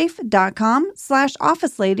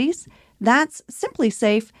simplysafe.com/officeladies. That's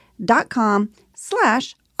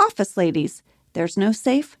simplysafe.com/officeladies. There's no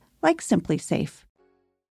safe like Simply Safe.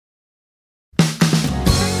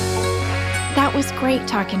 That was great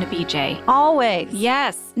talking to BJ. Always.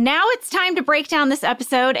 Yes. Now it's time to break down this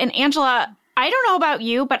episode. And Angela, I don't know about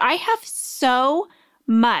you, but I have so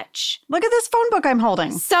much. Look at this phone book I'm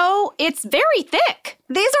holding. So it's very thick.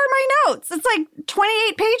 These are my notes. It's like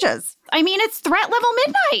 28 pages. I mean, it's threat level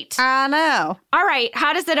midnight. I know. All right.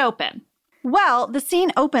 How does it open? Well, the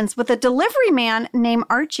scene opens with a delivery man named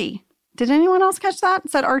Archie. Did anyone else catch that?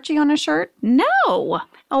 It said Archie on his shirt? No.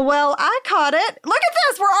 Oh, well, I caught it. Look at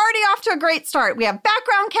this. We're already off to a great start. We have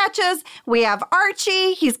background catches. We have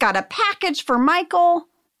Archie. He's got a package for Michael.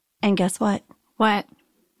 And guess what? What?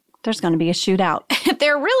 There's going to be a shootout.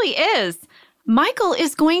 There really is. Michael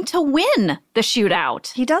is going to win the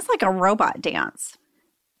shootout. He does like a robot dance.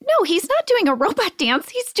 No, he's not doing a robot dance.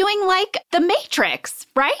 He's doing like the Matrix,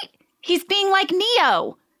 right? He's being like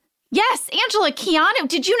Neo. Yes, Angela, Keanu,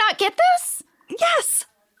 did you not get this? Yes.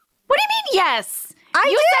 What do you mean, yes? I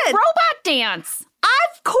you did. said robot dance.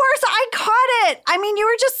 Of course, I caught it. I mean, you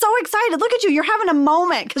were just so excited. Look at you. You're having a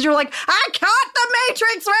moment because you're like, I caught the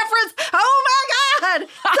Matrix reference. Oh, my God.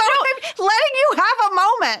 So I'm letting you have a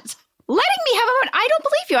moment. Letting me have a moment? I don't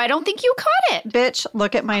believe you. I don't think you caught it. Bitch,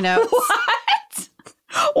 look at my notes. What?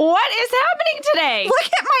 What is happening today? Look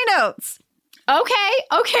at my notes.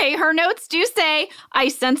 Okay. Her notes do say, I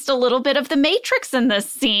sensed a little bit of the Matrix in this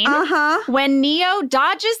scene. When Neo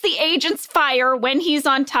dodges the agent's fire when he's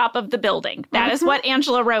on top of the building. That is what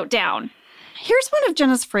Angela wrote down. Here's one of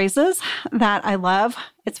Jenna's phrases that I love.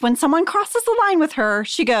 It's when someone crosses the line with her,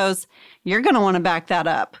 she goes, you're going to want to back that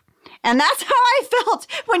up. And that's how I felt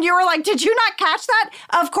when you were like, did you not catch that?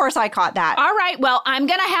 Of course I caught that. All right, well, I'm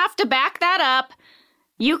going to have to back that up.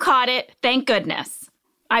 You caught it. Thank goodness.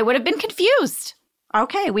 I would have been confused.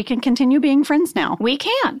 Okay, we can continue being friends now. We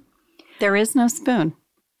can. There is no spoon.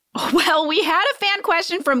 Well, we had a fan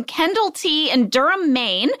question from Kendall T. in Durham,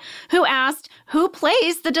 Maine, who asked, who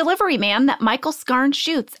plays the delivery man that Michael Scarn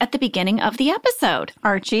shoots at the beginning of the episode?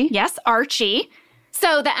 Archie. Yes, Archie.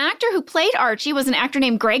 So the actor who played Archie was an actor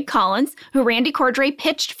named Greg Collins, who Randy Cordray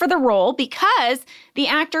pitched for the role because the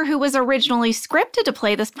actor who was originally scripted to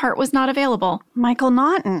play this part was not available. Michael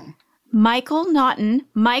Naughton. Michael Naughton,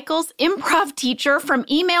 Michael's improv teacher from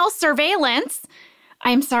Email Surveillance.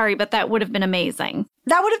 I'm sorry, but that would have been amazing.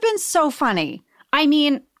 That would have been so funny. I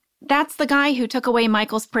mean, that's the guy who took away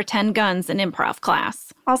Michael's pretend guns in improv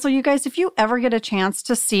class. Also, you guys, if you ever get a chance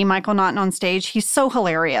to see Michael Naughton on stage, he's so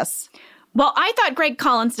hilarious. Well, I thought Greg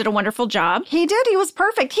Collins did a wonderful job. He did. He was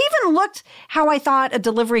perfect. He even looked how I thought a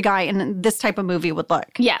delivery guy in this type of movie would look.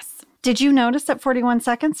 Yes. Did you notice at 41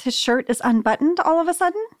 seconds, his shirt is unbuttoned all of a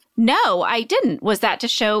sudden? No, I didn't. Was that to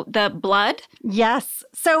show the blood? Yes.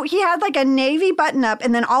 So he had like a navy button up,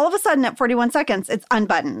 and then all of a sudden at 41 seconds, it's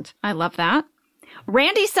unbuttoned. I love that.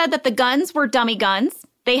 Randy said that the guns were dummy guns.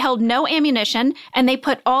 They held no ammunition, and they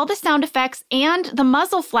put all the sound effects and the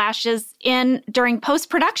muzzle flashes in during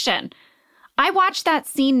post-production. I watched that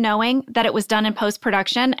scene knowing that it was done in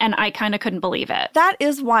post-production, and I kind of couldn't believe it. That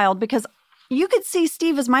is wild because you could see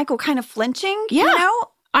Steve as Michael kind of flinching, Yeah. you know?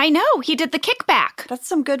 I know. He did the kickback. That's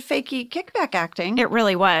some good fakey kickback acting. It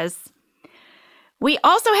really was. We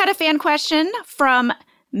also had a fan question from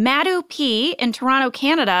Madhu P. in Toronto,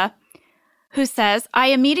 Canada, who says, I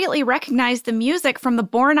immediately recognized the music from The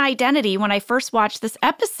Bourne Identity when I first watched this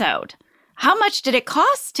episode. How much did it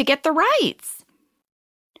cost to get the rights?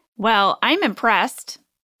 Well, I'm impressed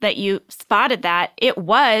that you spotted that. It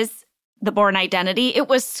was The Bourne Identity. It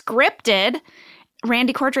was scripted.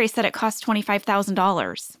 Randy Cordray said it cost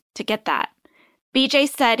 $25,000 to get that. BJ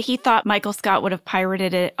said he thought Michael Scott would have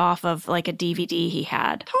pirated it off of like a DVD he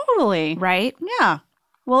had. Totally. Right? Yeah.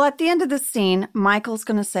 Well, at the end of this scene, Michael's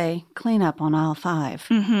going to say, clean up on aisle 5.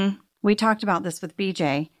 Mm-hmm. We talked about this with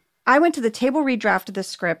BJ. I went to the table redraft of the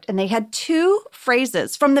script, and they had 2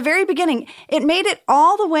 phrases from the very beginning. It made it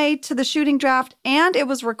all the way to the shooting draft, and it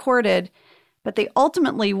was recorded, but they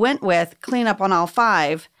ultimately went with clean up on aisle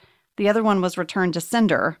 5. The other one was return to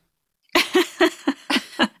sender.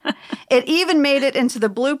 It even made it into the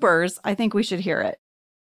bloopers. I think we should hear it.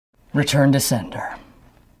 Return to sender.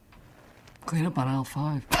 Clean up on aisle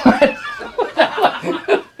 5.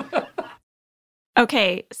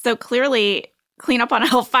 Okay, so clearly clean up on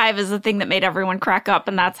aisle 5 is the thing that made everyone crack up,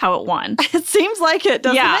 and that's how it won. It seems like it,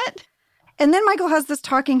 doesn't Yeah. it? And then Michael has this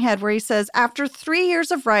talking head where he says, after 3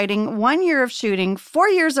 years of writing, 1 year of shooting, 4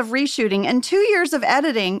 years of reshooting, and 2 years of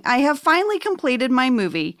editing, I have finally completed my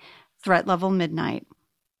movie, Threat Level Midnight.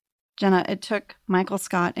 Jenna, it took Michael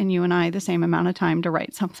Scott and you and I the same amount of time to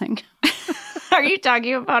write something. Are you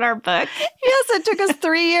talking about our book? Yes, it took us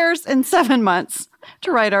 3 years and 7 months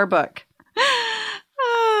to write our book.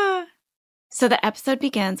 So the episode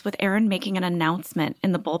begins with Erin making an announcement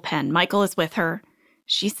in the bullpen. Michael is with her.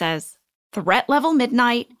 She says, Threat Level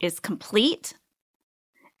Midnight is complete.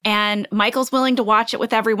 And Michael's willing to watch it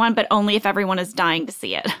with everyone, but only if everyone is dying to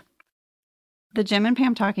see it. The Jim and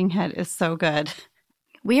Pam talking head is so good.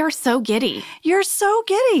 We are so giddy. You're so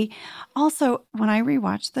giddy. Also, when I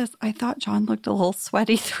rewatched this, I thought John looked a little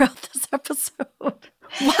sweaty throughout this episode. What?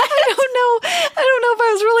 I don't know if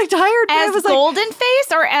I was really tired. But I As was Golden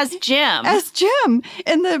Face or as Jim? as Jim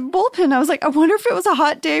in the bullpen, I was like, I wonder if it was a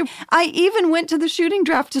hot day. I even went to the shooting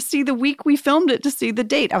draft to see the week we filmed it, to see the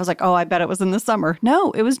date. I was like, oh, I bet it was in the summer.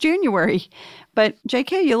 No, it was January. But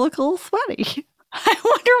JK, you look a little sweaty. I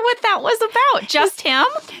wonder what that was about. Just him?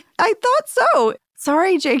 I thought so.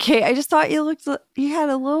 Sorry, JK. I just thought you had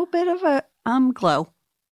a little bit of a glow.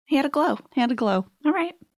 He had a glow. Had a glow. All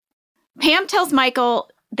right. Pam tells Michael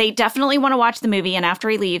they definitely want to watch the movie, and after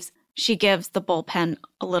he leaves, she gives the bullpen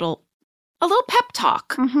a little pep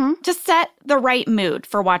talk to set the right mood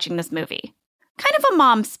for watching this movie. Kind of a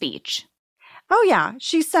mom speech. Oh, yeah.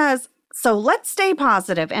 She says, so let's stay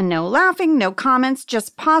positive and no laughing, no comments,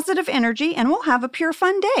 just positive energy, and we'll have a pure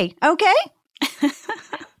fun day. Okay?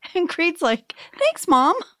 And Creed's like, thanks,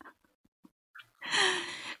 Mom.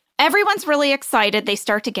 Everyone's really excited. They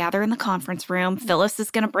start to gather in the conference room. Phyllis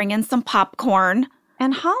is going to bring in some popcorn.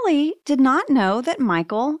 And Holly did not know that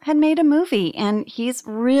Michael had made a movie, and he's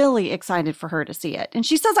really excited for her to see it. And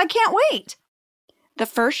she says, I can't wait. The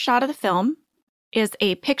first shot of the film is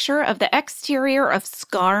a picture of the exterior of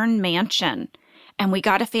Scarn Mansion. And we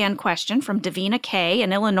got a fan question from Davina K.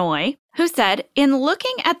 in Illinois, who said, in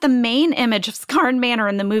looking at the main image of Scarn Manor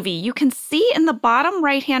in the movie, you can see in the bottom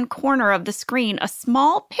right-hand corner of the screen a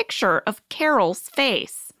small picture of Carol's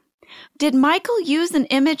face. Did Michael use an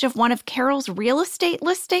image of one of Carol's real estate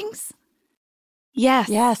listings? Yes.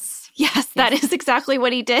 Yes, that is exactly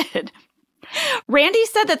what he did. Randy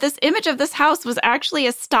said that this image of this house was actually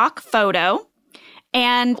a stock photo,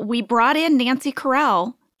 and we brought in Nancy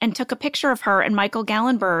Carell and took a picture of her, and Michael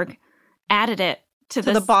Gallenberg added it to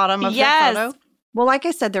the bottom of the photo. Well, like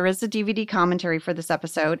I said, there is a DVD commentary for this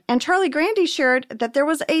episode, and Charlie Grandy shared that there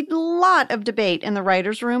was a lot of debate in the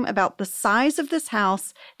writer's room about the size of this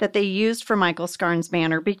house that they used for Michael Scarn's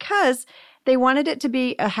Manor, because they wanted it to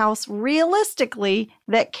be a house realistically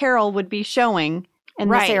that Carol would be showing in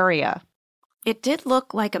this area. It did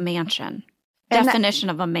look like a mansion. And Definition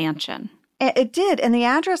of a mansion. It did, and the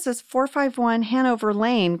address is 451 Hanover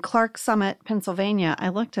Lane, Clark Summit, Pennsylvania. I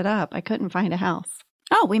looked it up. I couldn't find a house.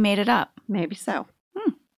 Oh, we made it up. Maybe so.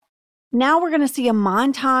 Now we're going to see a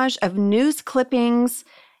montage of news clippings.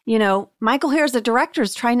 You know, Michael here's the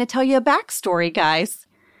director's trying to tell you a backstory, guys.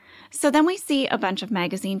 So then we see a bunch of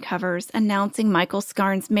magazine covers announcing Michael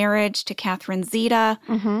Scarn's marriage to Catherine Zeta.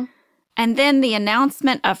 And then the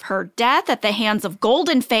announcement of her death at the hands of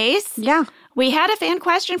Golden Face. Yeah. We had a fan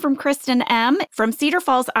question from Kristen M. from Cedar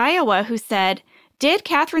Falls, Iowa, who said, did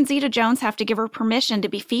Catherine Zeta-Jones have to give her permission to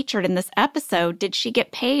be featured in this episode? Did she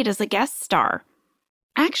get paid as a guest star?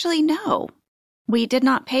 Actually, no. We did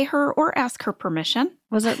not pay her or ask her permission.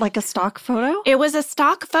 Was it like a stock photo? It was a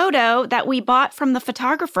stock photo that we bought from the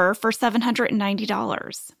photographer for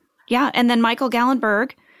 $790. Yeah, and then Michael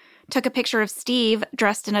Gallenberg took a picture of Steve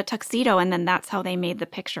dressed in a tuxedo, and then that's how they made the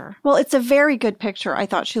picture. Well, it's a very good picture. I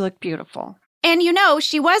thought she looked beautiful. And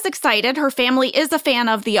she was excited. Her family is a fan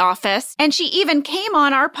of The Office, and she even came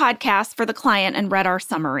on our podcast for the client and read our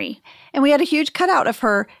summary. And we had a huge cutout of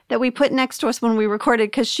her that we put next to us when we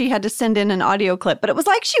recorded because she had to send in an audio clip. But it was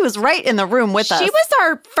like she was right in the room with us. She was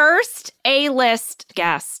our first A-list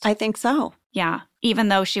guest. I think so. Yeah, even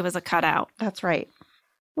though she was a cutout. That's right.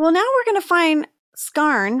 Well, now we're going to find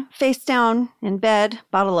Scarn face down in bed,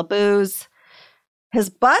 bottle of booze.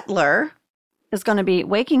 His butler is going to be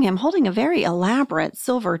waking him holding a very elaborate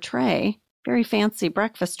silver tray, very fancy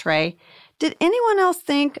breakfast tray. Did anyone else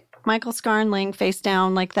think Michael Scarn laying face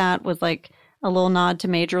down like that was like a little nod to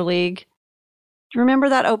Major League? Do you remember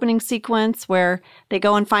that opening sequence where they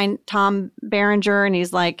go and find Tom Berenger and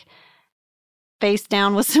he's like face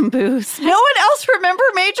down with some booze? No one else remember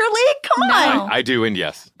Major League? Come on. No. I do, and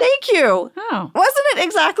yes. Thank you. Oh. Wasn't it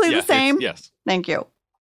exactly the same? Yes. Thank you.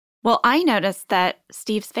 Well, I noticed that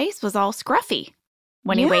Steve's face was all scruffy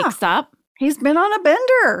when he Yeah. wakes up. He's been on a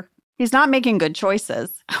bender. He's not making good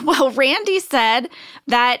choices. Well, Randy said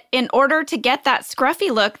that in order to get that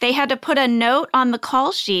scruffy look, they had to put a note on the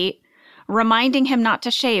call sheet reminding him not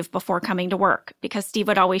to shave before coming to work because Steve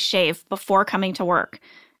would always shave before coming to work.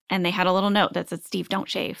 And they had a little note that said, Steve, don't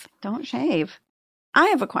shave. Don't shave. I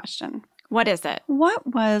have a question. What is it? What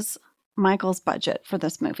was Michael's budget for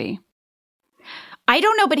this movie? I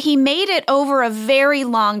don't know, but he made it over a very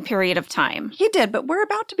long period of time. He did, but we're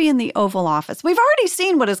about to be in the Oval Office. We've already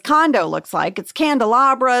seen what his condo looks like. It's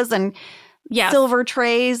candelabras and Yes. silver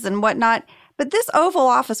trays and whatnot. But this Oval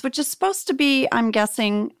Office, which is supposed to be, I'm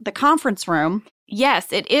guessing, the conference room.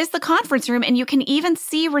 Yes, it is the conference room, and you can even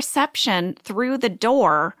see reception through the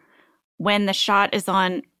door when the shot is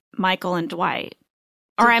on Michael and Dwight.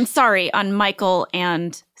 Or I'm sorry, on Michael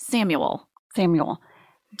and Samuel.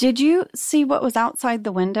 Did you see what was outside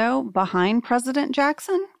the window behind President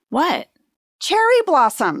Jackson? What? Cherry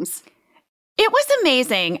blossoms. It was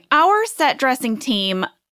amazing. Our set dressing team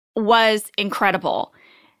was incredible.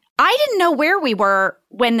 I didn't know where we were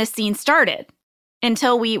when the scene started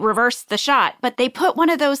until we reversed the shot, but they put one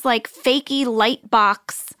of those like fakey light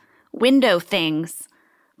box window things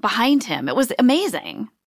behind him. It was amazing.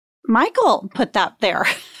 Michael put that there.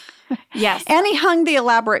 Yes. And he hung the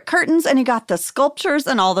elaborate curtains and he got the sculptures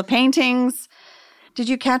and all the paintings. Did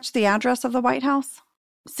you catch the address of the White House?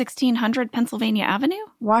 1600 Pennsylvania Avenue?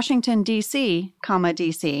 Washington, D.C.,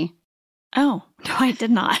 D.C. Oh, no, I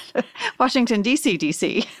did not. Washington, D.C.,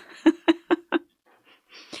 D.C.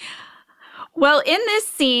 Well, in this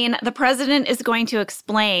scene, the president is going to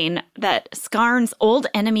explain that Scarn's old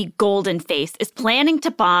enemy Golden Face is planning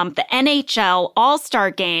to bomb the NHL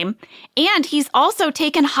All-Star Game, and he's also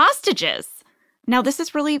taken hostages. Now, this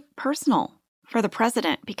is really personal for the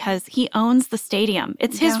president because he owns the stadium.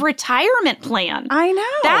 It's his retirement plan. I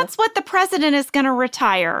know. That's what the president is going to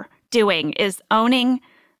retire doing, is owning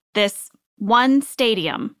this one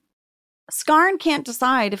stadium. Scarn can't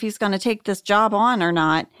decide if he's going to take this job on or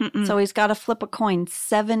not, Mm-mm. so he's got to flip a coin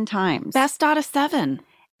 7 times. Best out of 7.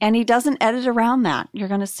 And he doesn't edit around that. You're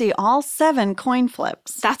going to see all 7 coin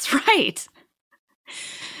flips. That's right.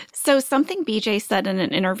 So something BJ said in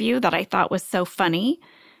an interview that I thought was so funny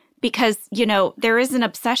because, there is an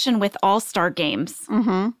obsession with all-star games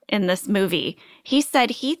in this movie. He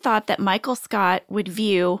said he thought that Michael Scott would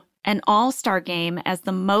view an all-star game as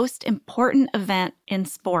the most important event in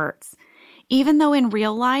sports, even though in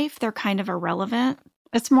real life they're kind of irrelevant.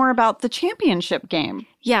 It's more about the championship game.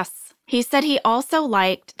 Yes. He said he also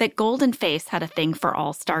liked that Golden Face had a thing for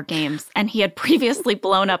all-star games, and he had previously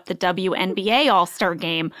blown up the WNBA all-star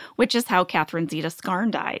game, which is how Catherine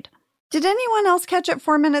Zeta-Scarn died. Did anyone else catch at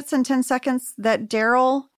 4 minutes and 10 seconds that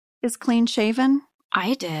Daryl is clean-shaven?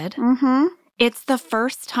 I did. Mm-hmm. It's the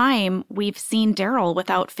first time we've seen Daryl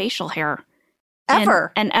without facial hair.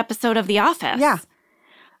 Ever. In an episode of The Office. Yeah.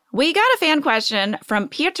 We got a fan question from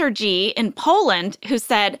Piotr G. in Poland who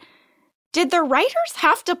said, did the writers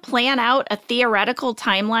have to plan out a theoretical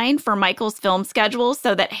timeline for Michael's film schedule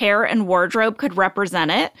so that hair and wardrobe could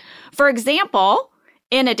represent it? For example,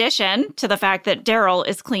 in addition to the fact that Daryl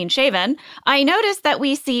is clean-shaven, I noticed that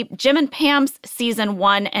we see Jim and Pam's season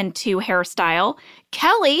 1 and 2 hairstyle.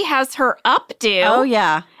 Kelly has her updo. Oh,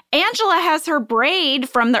 yeah. Angela has her braid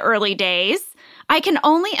from the early days. I can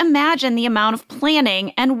only imagine the amount of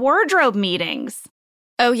planning and wardrobe meetings.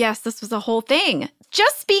 Oh, yes, this was a whole thing.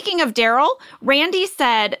 Just speaking of Daryl, Randy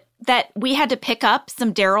said that we had to pick up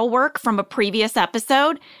some Daryl work from a previous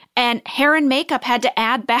episode, and hair and makeup had to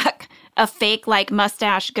add back a fake like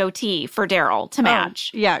mustache goatee for Daryl to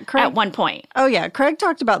match. Craig, at one point. Oh, yeah. Craig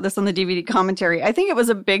talked about this on the DVD commentary. I think it was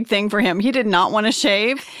a big thing for him. He did not want to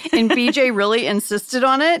shave, and BJ really insisted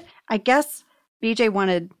on it. I guess BJ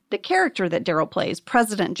wanted the character that Daryl plays,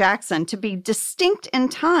 President Jackson, to be distinct in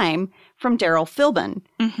time from Daryl Philbin.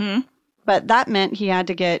 Mm-hmm. But that meant he had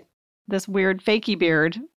to get this weird fakey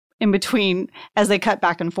beard in between as they cut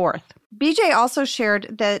back and forth. BJ also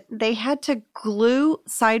shared that they had to glue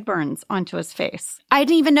sideburns onto his face. I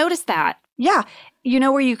didn't even notice that. Yeah. You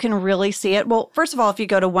know where you can really see it? Well, first of all, if you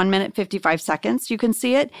go to 1 minute, 55 seconds, you can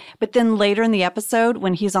see it. But then later in the episode,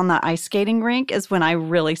 when he's on the ice skating rink, is when I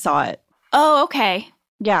really saw it. Oh, okay.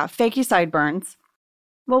 Yeah, fakey sideburns.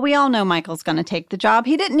 Well, we all know Michael's going to take the job.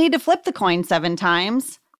 He didn't need to flip the coin 7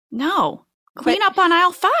 times. No. Clean up on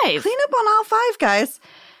aisle 5. Clean up on aisle 5, guys.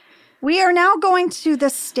 We are now going to the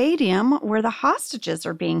stadium where the hostages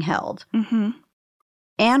are being held. Mm-hmm.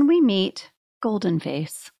 And we meet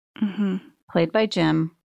Goldenface, played by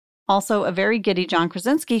Jim. Also a very giddy John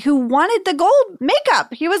Krasinski who wanted the gold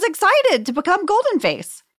makeup. He was excited to become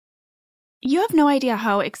Goldenface. You have no idea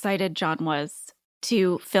how excited John was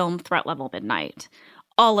to film Threat Level Midnight.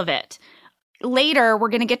 All of it. Later, we're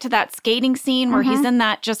going to get to that skating scene where he's in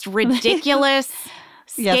that just ridiculous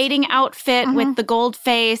skating outfit with the gold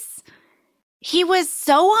face. He was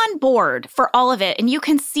so on board for all of it, and you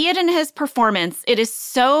can see it in his performance. It is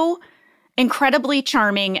so incredibly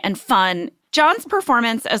charming and fun. John's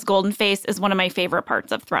performance as Goldenface is one of my favorite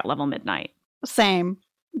parts of Threat Level Midnight. Same.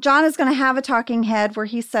 John is going to have a talking head where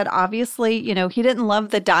he said, obviously, you know, he didn't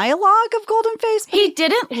love the dialogue of Goldenface. He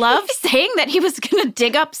didn't love saying that he was going to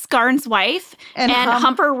dig up Scarn's wife and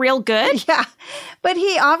hump her real good. Yeah, but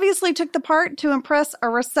he obviously took the part to impress a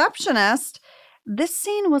receptionist. This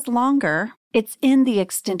scene was longer. It's in the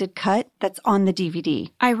extended cut that's on the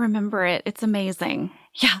DVD. I remember it. It's amazing.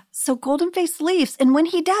 Yeah, so Goldenface leaves, and when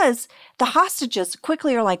he does, the hostages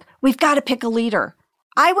quickly are like, we've got to pick a leader.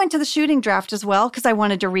 I went to the shooting draft as well because I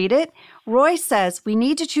wanted to read it. Roy says we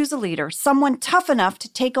need to choose a leader, someone tough enough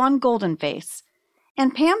to take on Goldenface.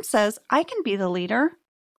 And Pam says, I can be the leader.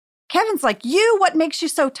 Kevin's like, you, what makes you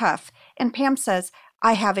so tough? And Pam says,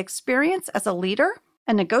 I have experience as a leader,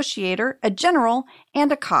 a negotiator, a general,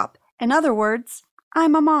 and a cop. In other words,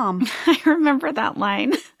 I'm a mom. I remember that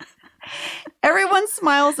line. Everyone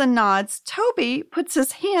smiles and nods. Toby puts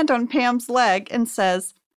his hand on Pam's leg and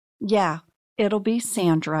says, yeah, it'll be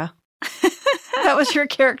Sandra. That was your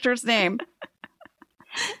character's name.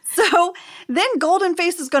 So then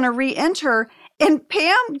Goldenface is going to re-enter, and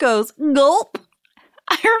Pam goes, gulp.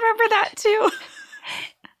 I remember that too.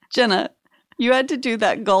 Jenna, you had to do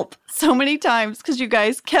that gulp so many times because you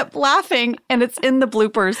guys kept laughing, and it's in the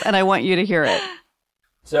bloopers, and I want you to hear it.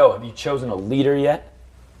 So, have you chosen a leader yet?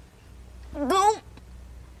 Gulp.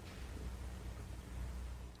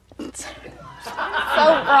 So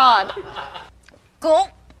broad. Gulp.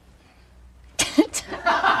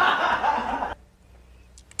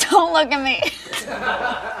 Don't look at me.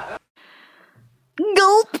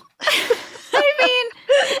 Gulp. I mean,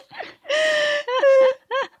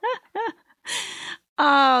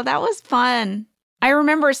 oh, that was fun. I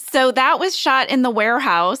remember, so that was shot in the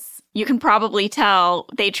warehouse. You can probably tell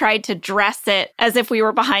they tried to dress it as if we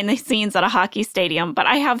were behind the scenes at a hockey stadium, but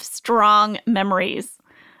I have strong memories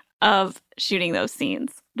of shooting those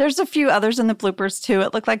scenes. There's a few others in the bloopers, too.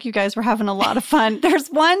 It looked like you guys were having a lot of fun. There's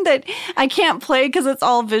one that I can't play because it's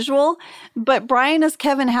all visual, but Brian as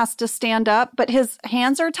Kevin has to stand up, but his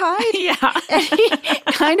hands are tied. Yeah. And he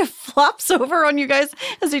kind of flops over on you guys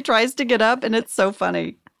as he tries to get up, and it's so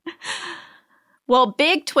funny. Well,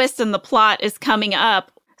 big twist in the plot is coming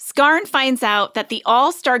up. Scarn finds out that the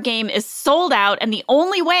All-Star game is sold out, and the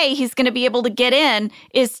only way he's going to be able to get in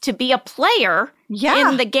is to be a player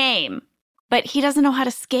in the game. But he doesn't know how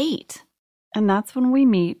to skate. And that's when we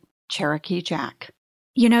meet Cherokee Jack.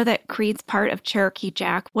 You know that Creed's part of Cherokee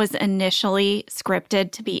Jack was initially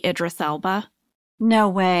scripted to be Idris Elba? No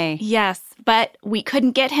way. Yes, but we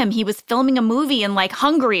couldn't get him. He was filming a movie in like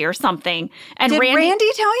Hungary or something. And Did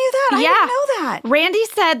Randy tell you that? I didn't know that. Randy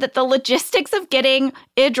said that the logistics of getting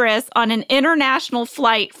Idris on an international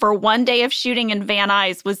flight for one day of shooting in Van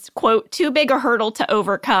Nuys was, quote, too big a hurdle to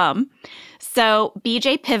overcome. So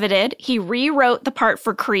BJ pivoted. He rewrote the part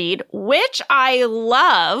for Creed, which I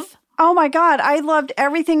love. Oh my God, I loved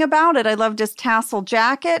everything about it. I loved his tassel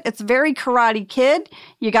jacket. It's very Karate Kid.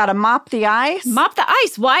 You got to mop the ice. Mop the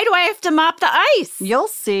ice? Why do I have to mop the ice? You'll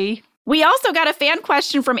see. We also got a fan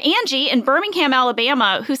question from Angie in Birmingham,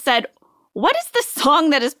 Alabama, who said, what is the song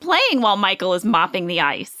that is playing while Michael is mopping the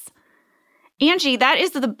ice? Angie, that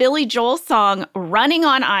is the Billy Joel song Running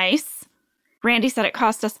on Ice. Randy said it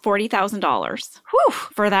cost us $40,000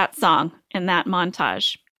 for that song in that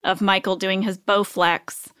montage of Michael doing his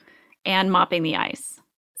Bowflex and mopping the ice.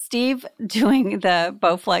 Steve doing the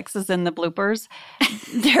Bowflexes in the bloopers.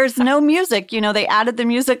 There's no music. You know, they added the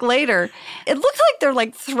music later. It looks like they're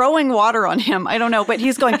like throwing water on him. I don't know, but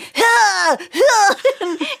he's going, ah,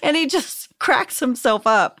 ah, and he just cracks himself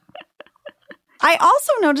up. I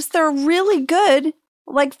also noticed they're really good,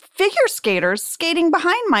 like figure skaters skating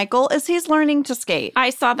behind Michael as he's learning to skate. I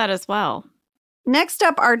saw that as well. Next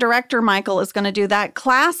up, our director, Michael, is going to do that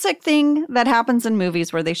classic thing that happens in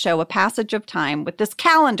movies where they show a passage of time with this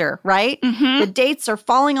calendar, right? Mm-hmm. The dates are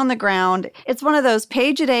falling on the ground. It's one of those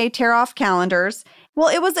page-a-day tear-off calendars. Well,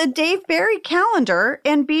 it was a Dave Barry calendar,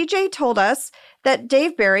 and BJ told us that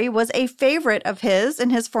Dave Barry was a favorite of his in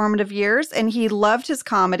his formative years, and he loved his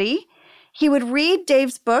comedy. He would read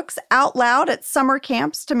Dave's books out loud at summer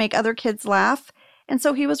camps to make other kids laugh. And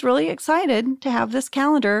so he was really excited to have this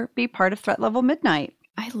calendar be part of Threat Level Midnight.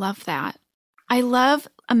 I love that. I love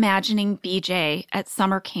imagining BJ at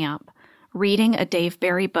summer camp reading a Dave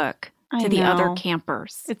Barry book to the other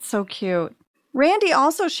campers. It's so cute. Randy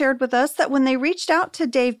also shared with us that when they reached out to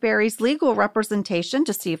Dave Barry's legal representation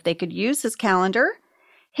to see if they could use his calendar,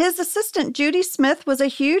 his assistant Judy Smith was a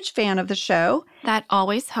huge fan of the show. That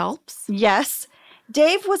always helps. Yes.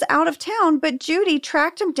 Dave was out of town, but Judy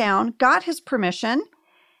tracked him down, got his permission.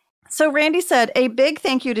 So Randy said a big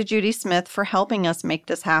thank you to Judy Smith for helping us make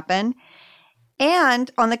this happen. And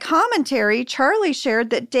on the commentary, Charlie shared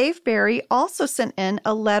that Dave Barry also sent in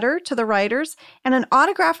a letter to the writers and an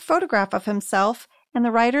autographed photograph of himself, and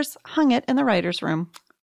the writers hung it in the writers' room.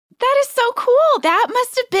 That is so cool. That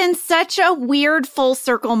must have been such a weird full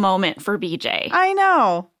circle moment for BJ. I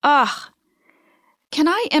know. Ugh. Can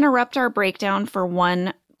I interrupt our breakdown for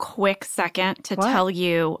one quick second to tell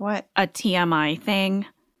you a TMI thing?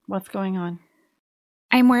 What's going on?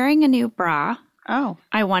 I'm wearing a new bra. Oh.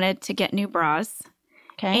 I wanted to get new bras.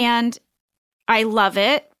 Okay. And I love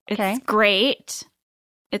it. It's great.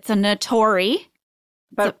 It's a Natori.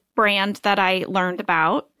 It's a brand that I learned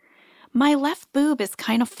about. My left boob is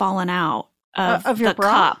kind of fallen out of your the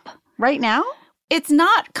bra? cup. Right now? It's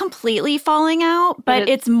not completely falling out, but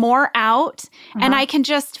it's more out. And I can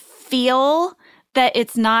just feel that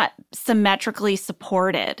it's not symmetrically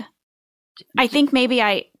supported. I think maybe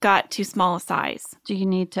I got too small a size. Do you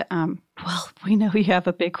need to, well, we know you have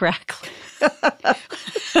a big rack.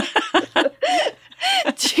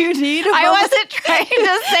 Do you need I wasn't trying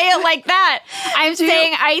to say it like that. I'm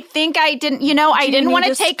saying I think I didn't, I didn't want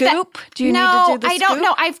to take scoop? that. Do you need to do the I don't scoop?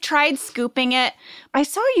 know. I've tried scooping it. I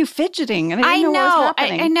saw you fidgeting, and I didn't know what was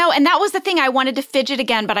happening. I know. And that was the thing. I wanted to fidget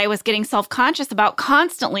again, but I was getting self-conscious about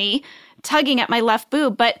constantly tugging at my left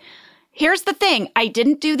boob. But here's the thing. I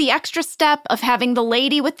didn't do the extra step of having the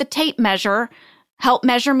lady with the tape measure help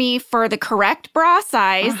measure me for the correct bra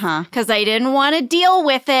size because I didn't want to deal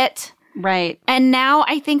with it. Right. And now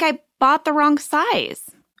I think I bought the wrong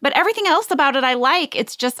size. But everything else about it I like.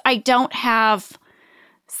 It's just I don't have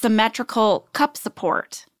symmetrical cup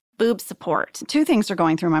support, boob support. Two things are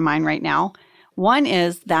going through my mind right now. One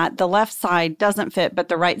is that the left side doesn't fit, but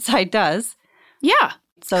the right side does. Yeah,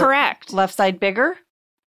 so correct. Left side bigger?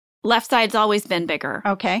 Left side's always been bigger.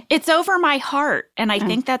 Okay. It's over my heart. And I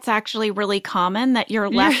think that's actually really common that your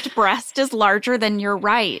left breast is larger than your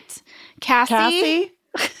right. Cassie?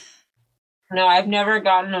 No, I've never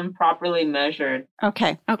gotten them properly measured.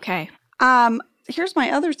 Okay. Okay. Here's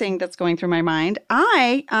my other thing that's going through my mind.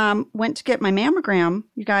 I went to get my mammogram.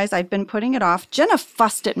 You guys, I've been putting it off. Jenna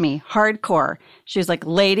fussed at me hardcore. She was like,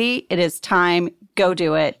 lady, it is time. Go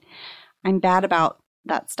do it. I'm bad about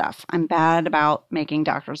that stuff. I'm bad about making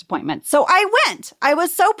doctor's appointments. So I went. I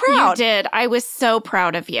was so proud. You did. I was so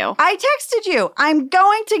proud of you. I texted you. I'm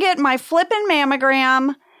going to get my flippin'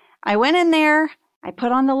 mammogram. I went in there. I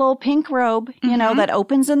put on the little pink robe, that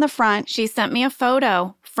opens in the front. She sent me a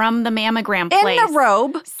photo from the mammogram place. In the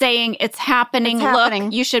robe. Saying, it's happening.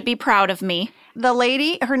 Look, you should be proud of me. The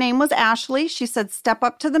lady, her name was Ashley. She said, step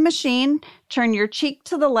up to the machine, turn your cheek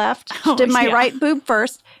to the left. Did my right boob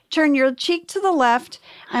first. Turn your cheek to the left.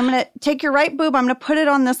 I'm going to take your right boob. I'm going to put it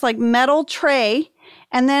on this metal tray.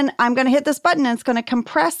 And then I'm going to hit this button and it's going to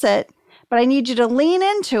compress it. But I need you to lean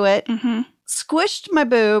into it. Squished my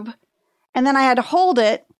boob. And then I had to hold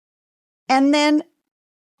it. And then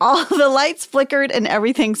all the lights flickered and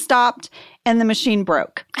everything stopped and the machine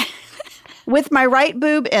broke. With my right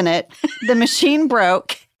boob in it, the machine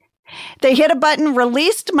broke. They hit a button,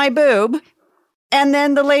 released my boob. And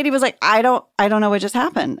then the lady was like, I don't know what just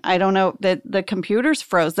happened. I don't know that the computer's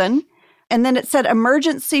frozen. And then it said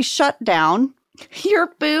emergency shutdown. Your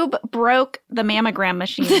boob broke the mammogram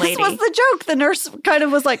machine, This lady. was the joke. The nurse kind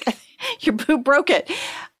of was like, your boob broke it.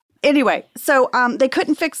 Anyway, so they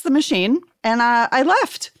couldn't fix the machine, and I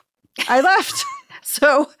left.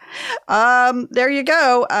 So there you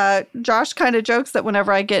go. Josh kind of jokes that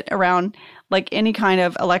whenever I get around like any kind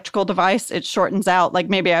of electrical device, it shortens out. Like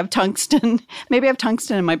maybe I have tungsten. Maybe I have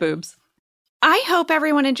tungsten in my boobs. I hope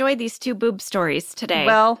everyone enjoyed these 2 boob stories today.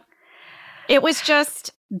 Well, it was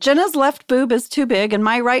just... Jenna's left boob is too big, and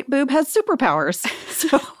my right boob has superpowers.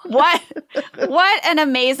 So What an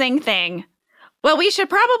amazing thing. Well, we should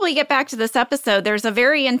probably get back to this episode. There's a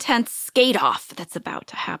very intense skate-off that's about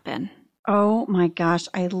to happen. Oh my gosh,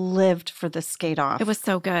 I lived for the skate-off. It was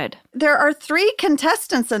so good. There are 3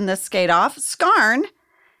 contestants in this skate-off. Skarn,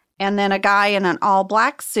 and then a guy in an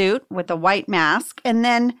all-black suit with a white mask, and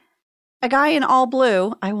then a guy in all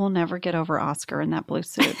blue. I will never get over Oscar in that blue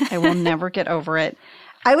suit. I will never get over it.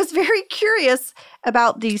 I was very curious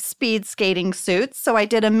about these speed skating suits, so I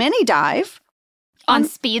did a mini dive. On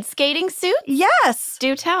speed skating suits? Yes.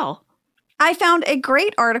 Do tell. I found a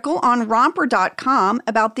great article on romper.com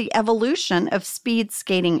about the evolution of speed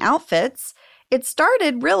skating outfits. It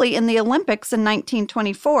started really in the Olympics in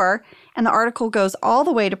 1924, and the article goes all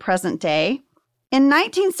the way to present day. In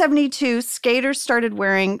 1972, skaters started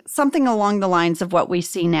wearing something along the lines of what we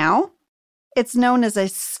see now. It's known as a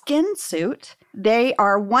skin suit. They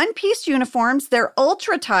are one-piece uniforms. They're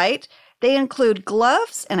ultra tight. They include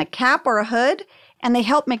gloves and a cap or a hood, and they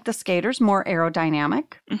help make the skaters more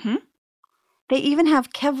aerodynamic. Mm-hmm. They even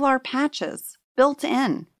have Kevlar patches built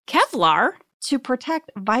in. Kevlar? To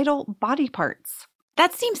protect vital body parts.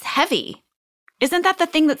 That seems heavy. Isn't that the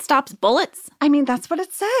thing that stops bullets? I mean, that's what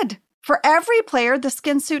it said. For every player, the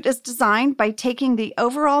skin suit is designed by taking the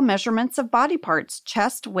overall measurements of body parts,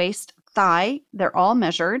 chest, waist, thigh. They're all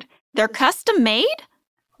measured. They're custom made?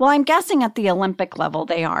 Well, I'm guessing at the Olympic level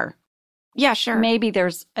they are. Yeah, sure. Maybe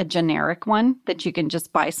there's a generic one that you can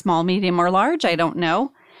just buy small, medium, or large. I don't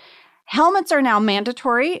know. Helmets are now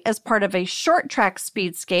mandatory as part of a short track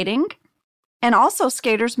speed skating. And also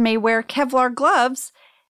skaters may wear Kevlar gloves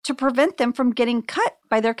to prevent them from getting cut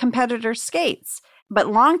by their competitors' skates. But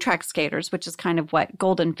long track skaters, which is kind of what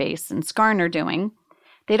Golden Face and Skarn are doing,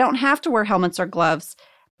 they don't have to wear helmets or gloves.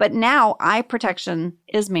 But now eye protection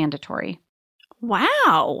is mandatory.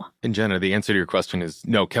 Wow. And Jenna, the answer to your question is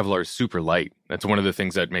no, Kevlar is super light. That's one of the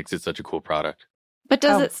things that makes it such a cool product. But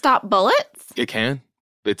does it stop bullets? It can.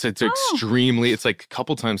 It's extremely, it's like a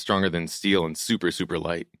couple times stronger than steel and super, super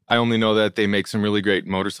light. I only know that they make some really great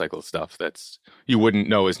motorcycle stuff that's, you wouldn't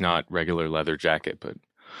know is not regular leather jacket, but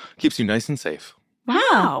keeps you nice and safe.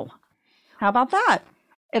 Wow. How about that?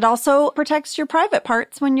 It also protects your private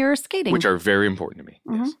parts when you're skating. Which are very important to me.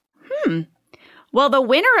 Mm-hmm. Yes. Well, the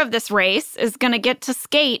winner of this race is going to get to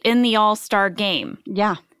skate in the All-Star game.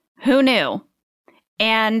 Yeah. Who knew?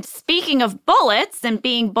 And speaking of bullets and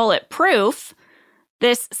being bulletproof,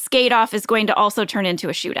 this skate-off is going to also turn into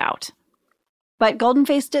a shootout. But Golden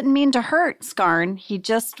Face didn't mean to hurt Skarn. He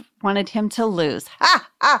just wanted him to lose. Ha,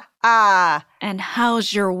 ha, ha. And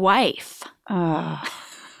how's your wife?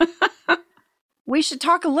 We should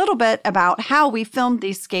talk a little bit about how we filmed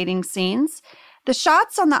these skating scenes. The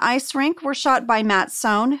shots on the ice rink were shot by Matt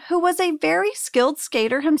Sohn, who was a very skilled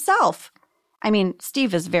skater himself. I mean,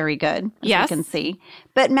 Steve is very good, as you can see.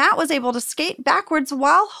 But Matt was able to skate backwards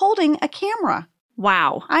while holding a camera.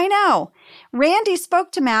 Wow. I know. Randy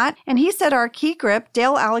spoke to Matt, and he said our key grip,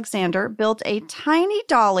 Dale Alexander, built a tiny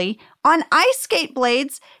dolly on ice skate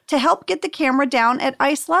blades to help get the camera down at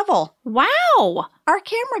ice level. Wow. Our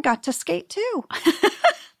camera got to skate too.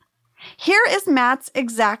 Here is Matt's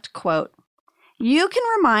exact quote. You can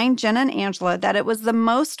remind Jenna and Angela that it was the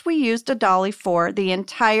most we used a dolly for the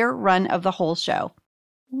entire run of the whole show.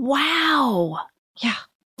 Wow. Yeah.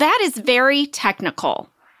 That is very technical.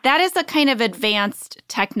 That is a kind of advanced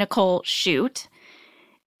technical shoot.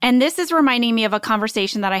 And this is reminding me of a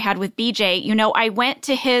conversation that I had with BJ. You know, I went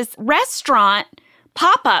to his restaurant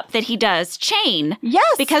pop-up that he does, Chain.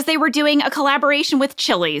 Yes. Because they were doing a collaboration with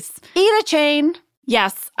Chili's. Eat a chain.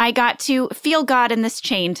 Yes, I got to feel God in this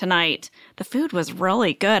chain tonight. The food was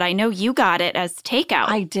really good. I know you got it as takeout.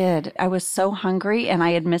 I did. I was so hungry and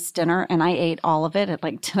I had missed dinner and I ate all of it at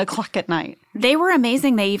like 10 o'clock at night. They were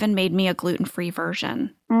amazing. They even made me a gluten-free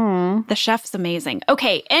version. The chef's amazing.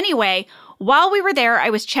 Okay, anyway, while we were there, I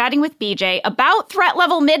was chatting with BJ about Threat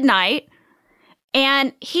Level Midnight,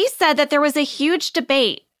 and he said that there was a huge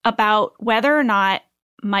debate about whether or not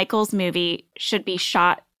Michael's movie should be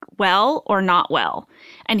shot well or not well.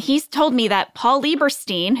 And he's told me that Paul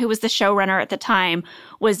Lieberstein, who was the showrunner at the time,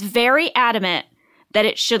 was very adamant that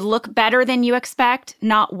it should look better than you expect,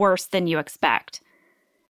 not worse than you expect.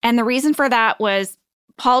 And the reason for that was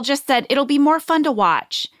Paul just said it'll be more fun to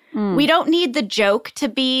watch. We don't need the joke to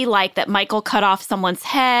be like that Michael cut off someone's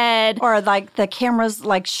head. Or like the camera's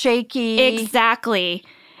like shaky. Exactly.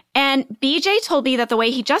 And BJ told me that the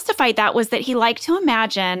way he justified that was that he liked to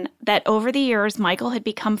imagine that over the years, Michael had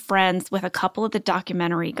become friends with a couple of the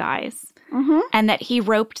documentary guys and that he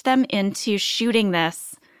roped them into shooting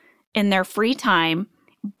this in their free time.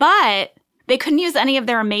 But they couldn't use any of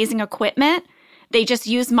their amazing equipment. They just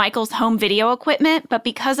used Michael's home video equipment. But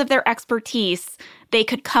because of their expertise, they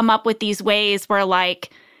could come up with these ways where, like,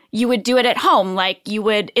 you would do it at home. Like, you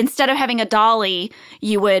would, instead of having a dolly,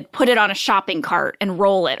 you would put it on a shopping cart and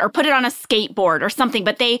roll it, or put it on a skateboard or something.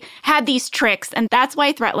 But they had these tricks, and that's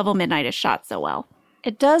why Threat Level Midnight is shot so well.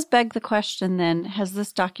 It does beg the question, then, has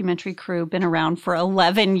this documentary crew been around for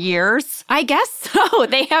 11 years? I guess so.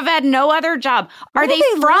 They have had no other job. Are they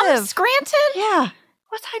from Scranton? Yeah.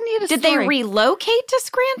 What I need a Did story. they relocate to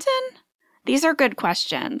Scranton? These are good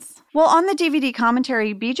questions. Well, on the DVD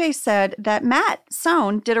commentary, BJ said that Matt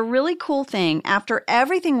Sohn did a really cool thing. After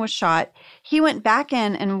everything was shot, he went back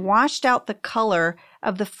in and washed out the color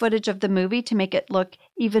of the footage of the movie to make it look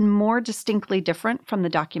even more distinctly different from the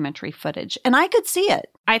documentary footage. And I could see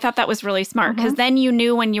it. I thought that was really smart because then you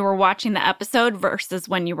knew when you were watching the episode versus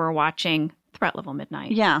when you were watching Threat Level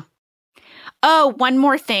Midnight. Yeah. Oh, one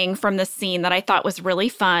more thing from this scene that I thought was really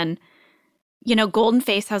fun. You know, Golden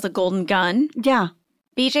Face has a golden gun. Yeah.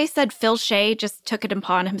 BJ said Phil Shea just took it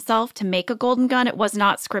upon himself to make a golden gun. It was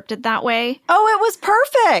not scripted that way. Oh, it was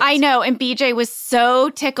perfect. I know. And BJ was so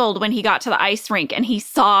tickled when he got to the ice rink and he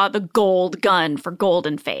saw the gold gun for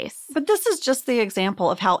Golden Face. But this is just the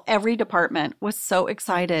example of how every department was so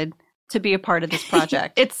excited to be a part of this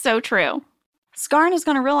project. It's so true. Scarn is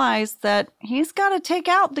going to realize that he's got to take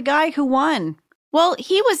out the guy who won. Well,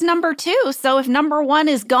 he was number 2, so if number 1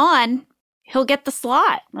 is gone, he'll get the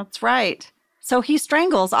slot. That's right. So he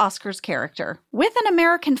strangles Oscar's character. With an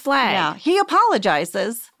American flag. Yeah, he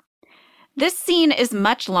apologizes. This scene is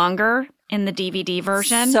much longer in the DVD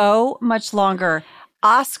version. So much longer.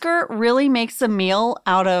 Oscar really makes a meal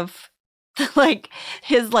out of like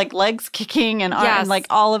his like legs kicking and, and like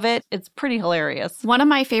all of it. It's pretty hilarious. One of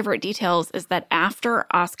my favorite details is that after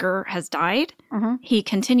Oscar has died, he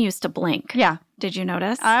continues to blink. Yeah. Did you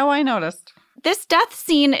notice? Oh, I noticed. This death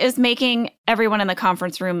scene is making everyone in the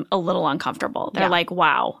conference room a little uncomfortable. They're like,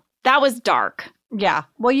 wow, that was dark. Yeah.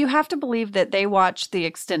 Well, you have to believe that they watched the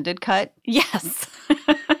extended cut. Yes.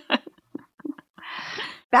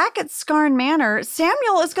 Back at Scarn Manor,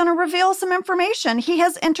 Samuel is going to reveal some information. He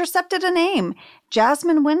has intercepted a name,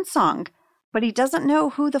 Jasmine Winsong, but he doesn't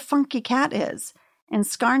know who the Funky Cat is. And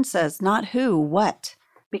Scarn says, not who, what,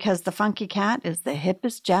 because the Funky Cat is the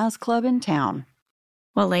hippest jazz club in town.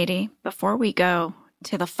 Well, lady, before we go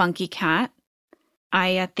to the Funky Cat,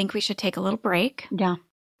 I think we should take a little break. Yeah.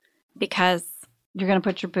 Because you're going to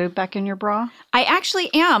put your boob back in your bra? I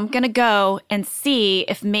actually am going to go and see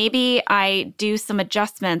if maybe I do some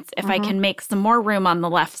adjustments, if I can make some more room on the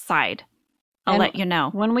left side. I'll let you know.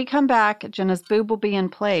 When we come back, Jenna's boob will be in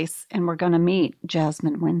place, and we're going to meet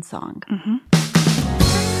Jasmine Winsong.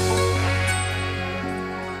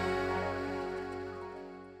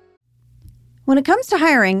 When it comes to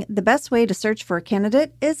hiring, the best way to search for a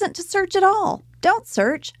candidate isn't to search at all. Don't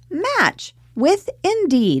search, match with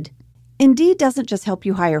Indeed. Indeed doesn't just help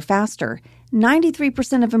you hire faster.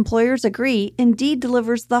 93% of employers agree Indeed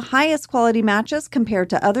delivers the highest quality matches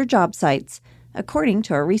compared to other job sites, according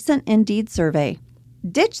to a recent Indeed survey.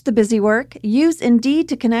 Ditch the busy work. Use Indeed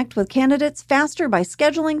to connect with candidates faster by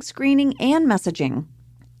scheduling, screening, and messaging.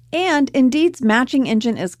 And Indeed's matching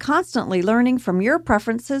engine is constantly learning from your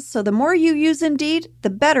preferences, so the more you use Indeed,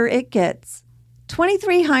 the better it gets.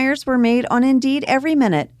 23 hires were made on Indeed every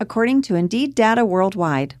minute, according to Indeed data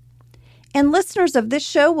worldwide. And listeners of this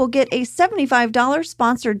show will get a $75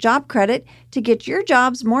 sponsored job credit to get your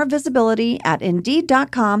jobs more visibility at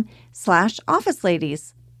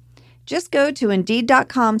Indeed.com/OfficeLadies. Just go to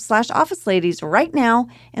Indeed.com/OfficeLadies right now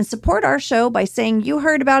and support our show by saying you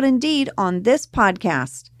heard about Indeed on this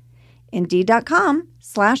podcast.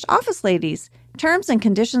 Indeed.com/OfficeLadies. Terms and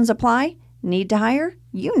conditions apply. Need to hire?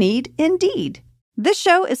 You need Indeed. This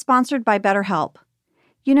show is sponsored by BetterHelp.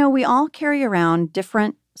 You know, we all carry around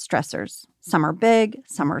different stressors. Some are big,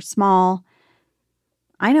 some are small.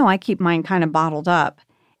 I know I keep mine kind of bottled up,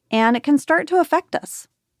 and it can start to affect us.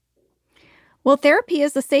 Well, therapy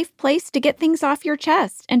is a safe place to get things off your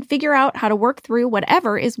chest and figure out how to work through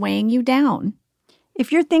whatever is weighing you down. If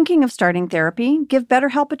you're thinking of starting therapy, give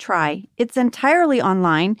BetterHelp a try. It's entirely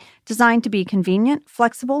online, designed to be convenient,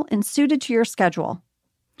 flexible, and suited to your schedule.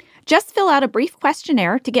 Just fill out a brief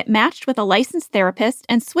questionnaire to get matched with a licensed therapist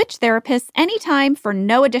and switch therapists anytime for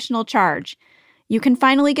no additional charge. You can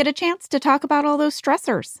finally get a chance to talk about all those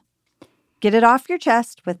stressors. Get it off your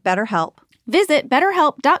chest with BetterHelp. Visit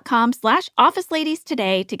betterhelp.com/officeladies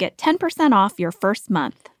today to get 10% off your first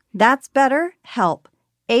month. That's BetterHelp,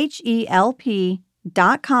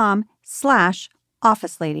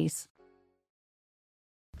 HELP.com/officeladies.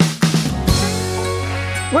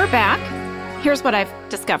 We're back. Here's what I've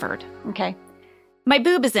discovered. Okay. My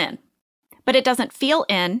boob is in, but it doesn't feel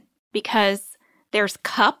in because there's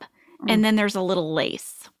cup and then there's a little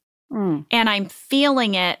lace. And I'm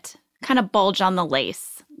feeling it kind of bulge on the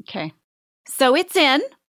lace. Okay. So it's in.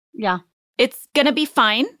 Yeah. It's going to be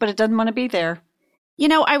fine. But it doesn't want to be there. You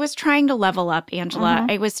know, I was trying to level up, Angela.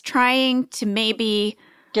 I was trying to maybe...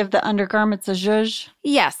 give the undergarments a zhuzh.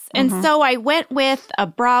 Yes. And so I went with a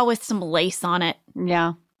bra with some lace on it.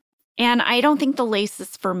 Yeah. And I don't think the lace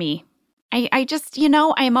is for me. I just, you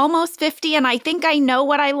know, I'm almost 50 and I think I know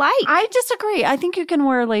what I like. I disagree. I think you can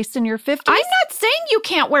wear lace in your 50s. I'm not saying you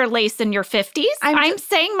can't wear lace in your 50s. I'm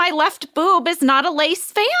saying my left boob is not a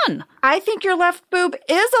lace fan. I think your left boob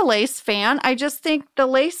is a lace fan. I just think the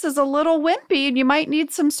lace is a little wimpy and you might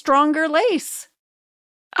need some stronger lace.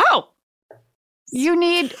 Oh. You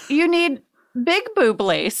need big boob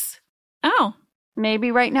lace. Oh. Maybe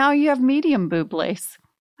right now you have medium boob lace.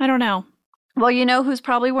 I don't know. Well, you know who's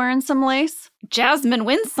probably wearing some lace? Jasmine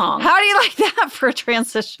Winsong. How do you like that for a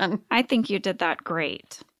transition? I think you did that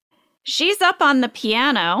great. She's up on the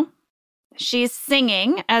piano. She's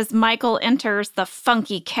singing as Michael enters the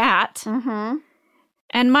funky cat.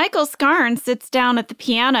 And Michael Scarn sits down at the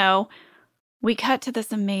piano. We cut to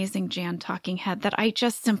this amazing Jan talking head that I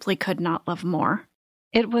just simply could not love more.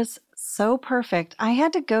 It was so perfect. I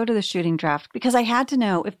had to go to the shooting draft because I had to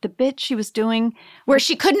know if the bit she was doing... where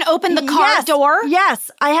she couldn't open the car door?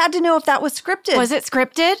 Yes. I had to know if that was scripted. Was it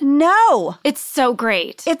scripted? No. It's so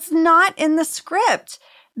great. It's not in the script.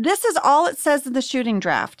 This is all it says in the shooting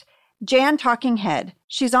draft. Jan talking head.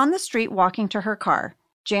 She's on the street walking to her car.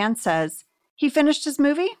 Jan says, "He finished his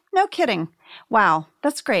movie? No kidding. Wow,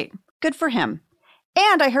 that's great. Good for him.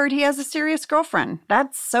 And I heard he has a serious girlfriend.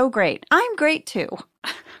 That's so great. I'm great too."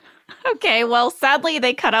 Okay, well, sadly,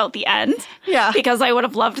 they cut out the end. Yeah. Because I would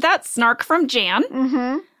have loved that snark from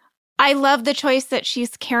Jan. I love the choice that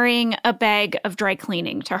she's carrying a bag of dry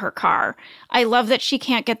cleaning to her car. I love that she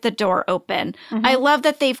can't get the door open. I love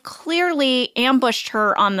that they've clearly ambushed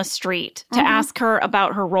her on the street to ask her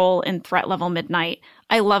about her role in Threat Level Midnight.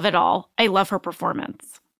 I love it all. I love her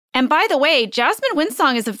performance. And by the way, Jasmine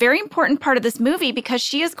Winsong is a very important part of this movie because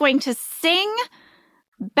she is going to sing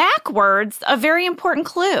backwards a very important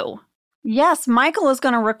clue. Yes, Michael is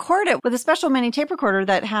going to record it with a special mini tape recorder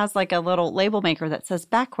that has like a little label maker that says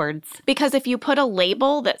backwards. Because if you put a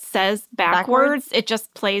label that says backwards? It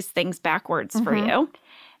just plays things backwards for you.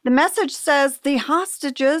 The message says the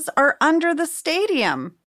hostages are under the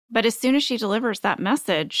stadium. But as soon as she delivers that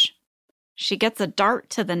message, she gets a dart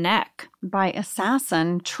to the neck. By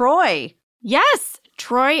assassin Troy. Yes,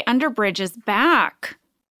 Troy Underbridge is back.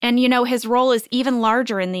 And you know, his role is even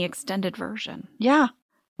larger in the extended version. Yeah.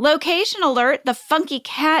 Location alert, the Funky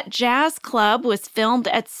Cat Jazz Club was filmed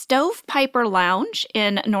at Stovepiper Lounge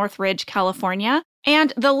in Northridge, California.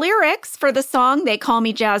 And the lyrics for the song They Call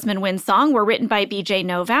Me Jasmine Winsong were written by B.J.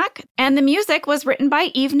 Novak. And the music was written by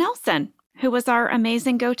Eve Nelson, who was our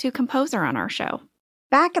amazing go-to composer on our show.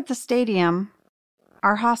 Back at the stadium,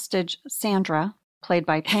 our hostage, Sandra, played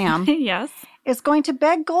by Pam, yes, is going to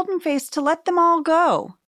beg Goldenface to let them all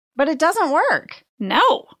go. But it doesn't work.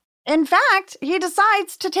 No. In fact, he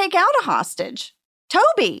decides to take out a hostage,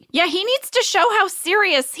 Toby. Yeah, he needs to show how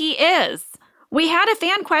serious he is. We had a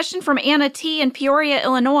fan question from Anna T. in Peoria,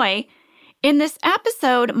 Illinois. In this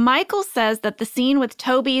episode, Michael says that the scene with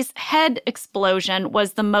Toby's head explosion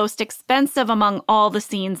was the most expensive among all the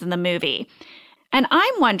scenes in the movie. And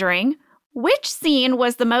I'm wondering, which scene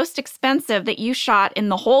was the most expensive that you shot in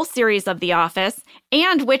the whole series of The Office,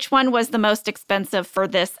 and which one was the most expensive for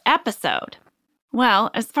this episode?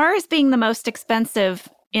 Well, as far as being the most expensive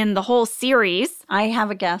in the whole series... I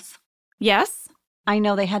have a guess. Yes? I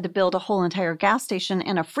know they had to build a whole entire gas station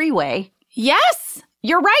and a freeway. Yes!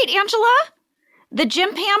 You're right, Angela! The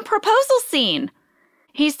Jim Pam proposal scene.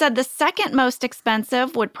 He said the second most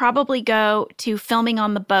expensive would probably go to filming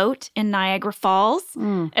on the boat in Niagara Falls,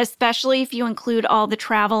 especially if you include all the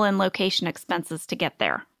travel and location expenses to get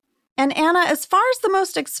there. And Anna, as far as the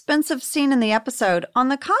most expensive scene in the episode, on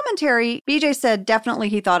the commentary, BJ said definitely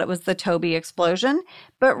he thought it was the Toby explosion,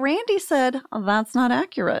 but Randy said that's not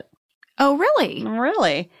accurate. Oh, really?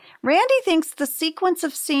 Really. Randy thinks the sequence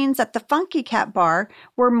of scenes at the Funky Cat bar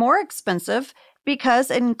were more expensive because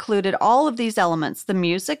it included all of these elements: the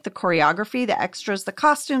music, the choreography, the extras, the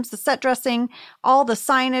costumes, the set dressing, all the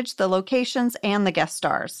signage, the locations, and the guest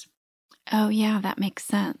stars. Oh, yeah, that makes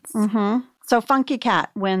sense. Mm-hmm. So Funky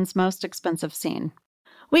Cat wins most expensive scene.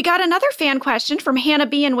 We got another fan question from Hannah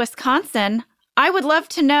B. in Wisconsin. I would love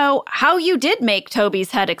to know how you did make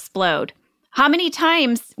Toby's head explode. How many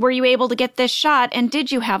times were you able to get this shot, and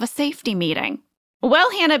did you have a safety meeting?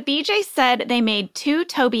 Well, Hannah, BJ said they made 2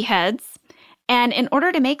 Toby heads, and in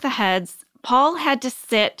order to make the heads, Paul had to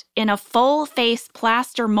sit in a full-face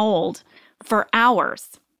plaster mold for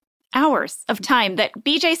hours of time that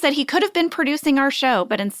BJ said he could have been producing our show,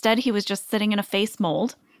 but instead he was just sitting in a face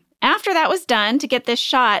mold. After that was done, to get this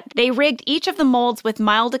shot, they rigged each of the molds with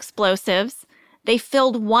mild explosives. They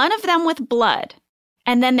filled one of them with blood,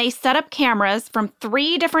 and then they set up cameras from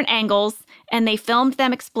 3 different angles, and they filmed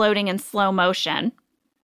them exploding in slow motion.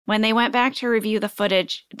 When they went back to review the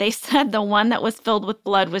footage, they said the one that was filled with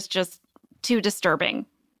blood was just too disturbing.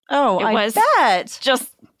 Oh, I bet.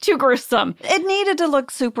 Just too gruesome. It needed to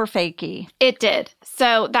look super fakey. It did.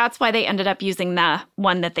 So that's why they ended up using the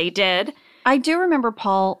one that they did. I do remember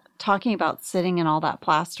Paul talking about sitting in all that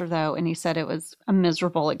plaster, though, and he said it was a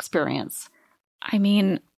miserable experience. I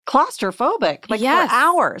mean, claustrophobic, like yes. for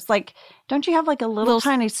hours. Like, don't you have like a little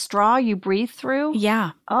tiny straw you breathe through?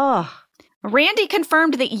 Yeah. Ugh. Randy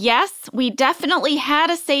confirmed that, yes, we definitely had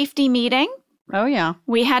a safety meeting. Oh, yeah.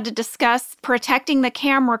 We had to discuss protecting the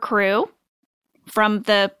camera crew from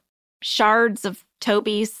the shards of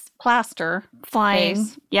Toby's plaster flying,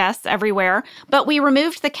 face. Yes, everywhere. But we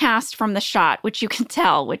removed the cast from the shot, which you can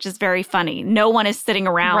tell, which is very funny. No one is sitting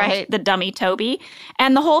around the dummy Toby.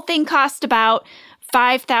 And the whole thing cost about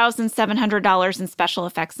 $5,700 in special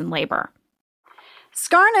effects and labor.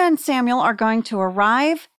 Skarna and Samuel are going to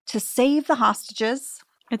arrive to save the hostages.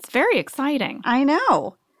 It's very exciting. I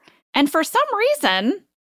know. And for some reason,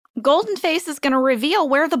 Golden Face is going to reveal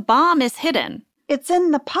where the bomb is hidden. It's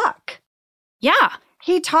in the puck. Yeah.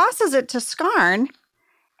 He tosses it to Skarn,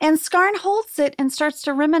 and Skarn holds it and starts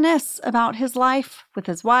to reminisce about his life with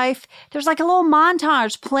his wife. There's like a little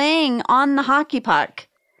montage playing on the hockey puck.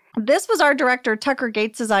 This was our director, Tucker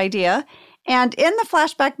Gates' idea. And in the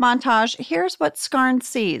flashback montage, here's what Skarn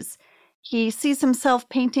sees. He sees himself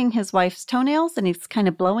painting his wife's toenails, and he's kind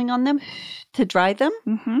of blowing on them to dry them.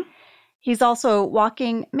 Mm-hmm. He's also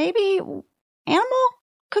walking maybe animal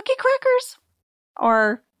cookie crackers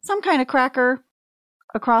or some kind of cracker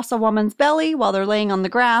across a woman's belly while they're laying on the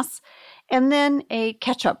grass, and then a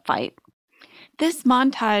ketchup fight. This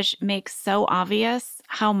montage makes so obvious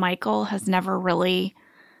how Michael has never really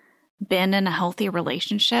been in a healthy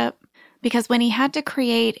relationship, because when he had to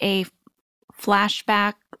create a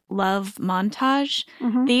flashback love montage,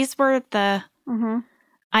 these were the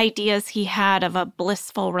ideas he had of a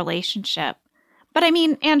blissful relationship. But I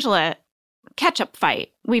mean, Angela, ketchup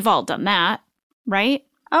fight, we've all done that, right?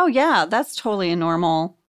 Oh, yeah, that's totally a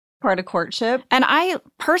normal part of courtship. And I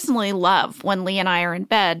personally love when Lee and I are in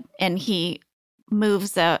bed and he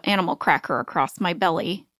moves an animal cracker across my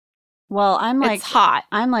belly. Well, it's hot.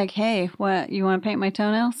 I'm like, hey, what, you want to paint my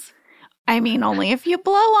toenails? I mean, only if you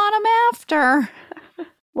blow on them after.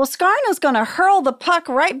 Well, Skarna's going to hurl the puck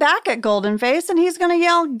right back at Golden Face, and he's going to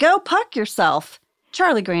yell, "Go puck yourself."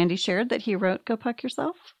 Charlie Grandy shared that he wrote "Go puck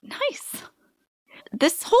yourself." Nice.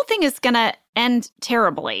 This whole thing is going to end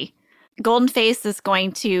terribly. Golden Face is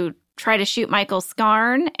going to try to shoot Michael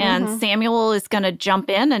Skarn, and Samuel is going to jump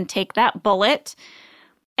in and take that bullet.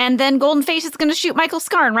 And then Golden Face is going to shoot Michael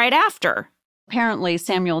Skarn right after. Apparently,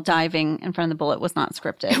 Samuel diving in front of the bullet was not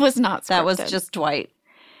scripted. It was not scripted. That was just Dwight.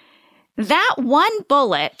 That one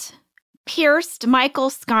bullet pierced Michael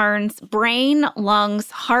Skarn's brain,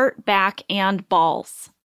 lungs, heart, back, and balls.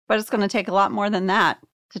 But it's going to take a lot more than that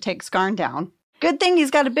to take Skarn down. Good thing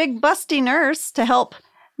he's got a big busty nurse to help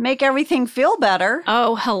make everything feel better.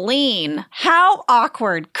 Oh, Helene. How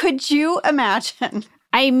awkward. Could you imagine?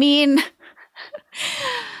 I mean,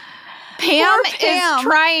 Pam is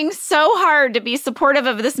trying so hard to be supportive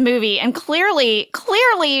of this movie, and clearly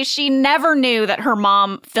she never knew that her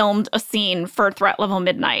mom filmed a scene for Threat Level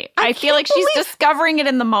Midnight. I feel like she's discovering it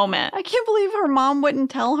in the moment. I can't believe her mom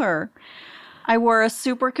wouldn't tell her. I wore a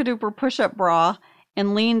super caduper push-up bra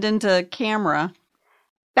and leaned into camera.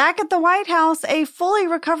 Back at the White House, a fully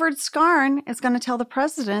recovered Skarn is going to tell the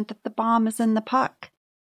president that the bomb is in the puck.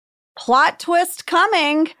 Plot twist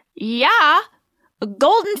coming. Yeah.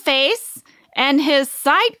 Golden Face and his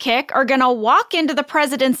sidekick are going to walk into the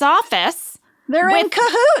president's office. They're in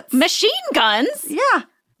cahoots. Machine guns. Yeah.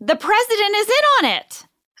 The president is in on it.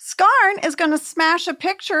 Scarn is going to smash a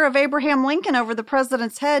picture of Abraham Lincoln over the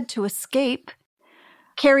president's head to escape.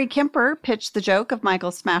 Carrie Kemper pitched the joke of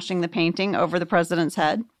Michael smashing the painting over the president's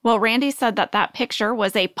head. Well, Randy said that picture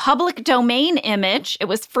was a public domain image. It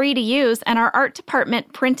was free to use, and our art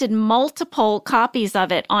department printed multiple copies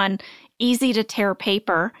of it on easy-to-tear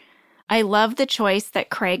paper. I love the choice that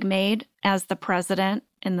Craig made as the president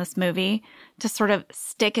in this movie to sort of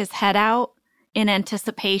stick his head out in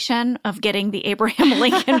anticipation of getting the Abraham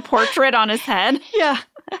Lincoln portrait on his head. Yeah.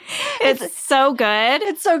 It's so good.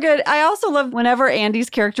 It's so good. I also love whenever Andy's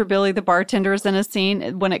character, Billy, the bartender, is in a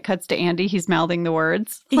scene, when it cuts to Andy, he's mouthing the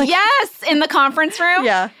words. Yes, in the conference room.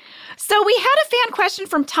 Yeah. So we had a fan question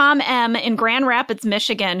from Tom M. in Grand Rapids,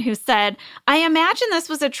 Michigan, who said, I imagine this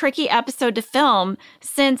was a tricky episode to film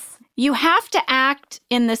since you have to act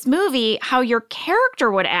in this movie how your character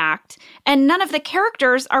would act, and none of the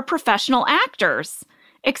characters are professional actors,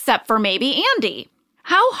 except for maybe Andy.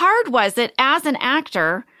 How hard was it as an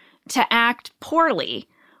actor to act poorly?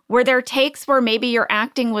 Were there takes where maybe your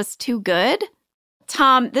acting was too good?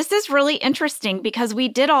 Tom, this is really interesting because we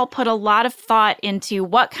did all put a lot of thought into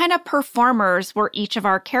what kind of performers were each of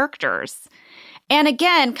our characters. And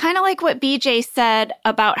again, kind of like what BJ said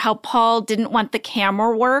about how Paul didn't want the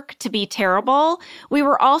camera work to be terrible, we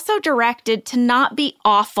were also directed to not be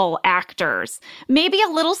awful actors. Maybe a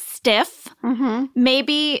little stiff,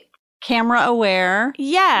 maybe camera aware.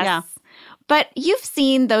 Yes. Yeah. But you've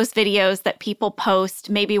seen those videos that people post,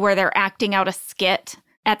 maybe where they're acting out a skit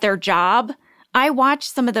at their job. I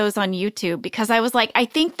watched some of those on YouTube because I was like, I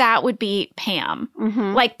think that would be Pam.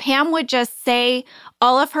 Like Pam would just say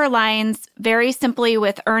all of her lines very simply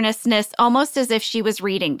with earnestness, almost as if she was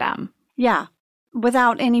reading them. Yeah,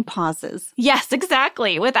 without any pauses. Yes,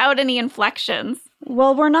 exactly, without any inflections.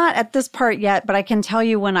 Well, we're not at this part yet, but I can tell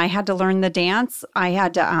you when I had to learn the dance, I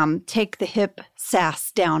had to take the hip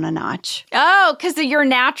sass down a notch. Oh, because of your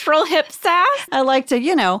natural hip sass? I like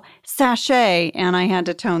to, sashay, and I had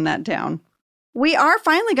to tone that down. We are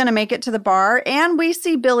finally going to make it to the bar, and we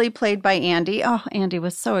see Billy played by Andy. Oh, Andy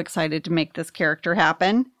was so excited to make this character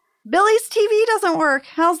happen. Billy's TV doesn't work.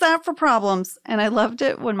 How's that for problems? And I loved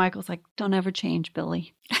it when Michael's like, don't ever change,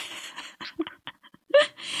 Billy.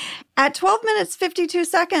 At 12 minutes, 52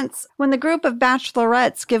 seconds, when the group of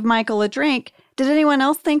bachelorettes give Michael a drink, did anyone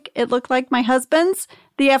else think it looked like my husband's,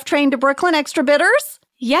 the F Train to Brooklyn Extra Bitters?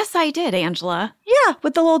 Yes, I did, Angela. Yeah,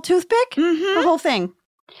 with the little toothpick, the whole thing.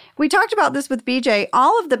 We talked about this with BJ.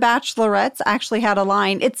 All of the bachelorettes actually had a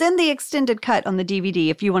line. It's in the extended cut on the DVD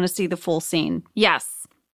if you want to see the full scene. Yes.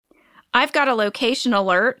 I've got a location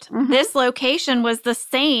alert. This location was the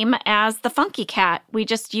same as the Funky Cat. We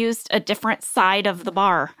just used a different side of the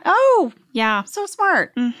bar. Oh, yeah. So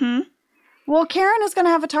smart. Well, Karen is going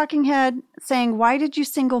to have a talking head saying, why did you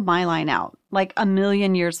single my line out? Like a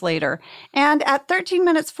million years later. And at 13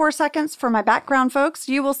 minutes, 4 seconds, for my background folks,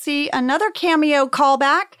 you will see another cameo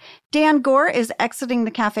callback. Dan Gore is exiting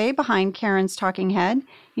the cafe behind Karen's talking head.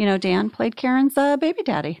 Dan played Karen's baby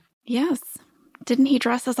daddy. Yes. Didn't he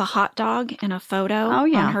dress as a hot dog in a photo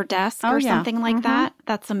on her desk or something like that?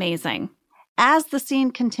 That's amazing. As the scene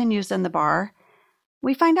continues in the bar,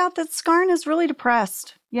 we find out that Scarn is really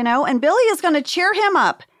depressed, and Billy is going to cheer him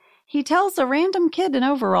up. He tells a random kid in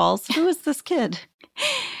overalls, who is this kid?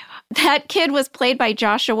 That kid was played by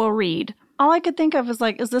Joshua Reed. All I could think of was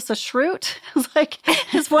is this a Schrute? It's like,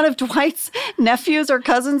 is one of Dwight's nephews or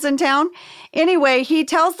cousins in town? Anyway, he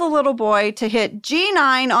tells the little boy to hit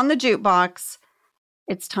G9 on the jukebox.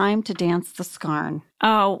 It's time to dance the Scarn.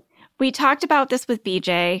 Oh, we talked about this with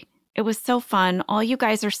BJ. It was so fun. All you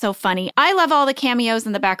guys are so funny. I love all the cameos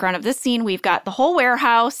in the background of this scene. We've got the whole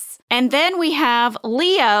warehouse. And then we have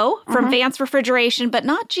Leo from Vance Refrigeration, but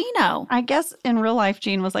not Gino. I guess in real life,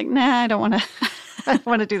 Gene was like, nah, I don't want to. I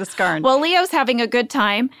want to do the Scarn. Well, Leo's having a good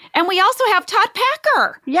time. And we also have Todd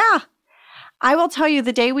Packer. Yeah. I will tell you,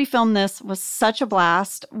 the day we filmed this was such a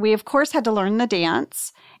blast. We, of course, had to learn the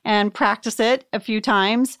dance and practice it a few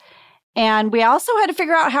times. And we also had to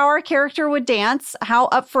figure out how our character would dance, how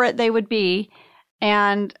up for it they would be.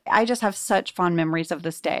 And I just have such fond memories of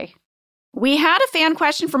this day. We had a fan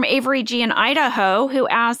question from Avery G. in Idaho who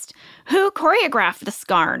asked, who choreographed the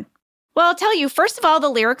Scarn? Well, I'll tell you, first of all, the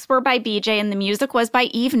lyrics were by BJ and the music was by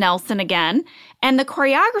Eve Nelson again. And the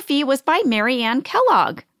choreography was by Mary Ann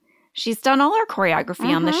Kellogg. She's done all our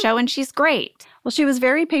choreography on the show and she's great. Well, she was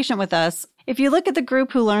very patient with us. If you look at the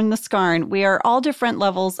group who learned the Scarn, we are all different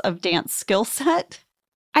levels of dance skill set.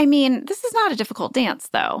 I mean, this is not a difficult dance,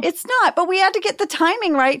 though. It's not, but we had to get the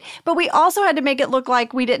timing right. But we also had to make it look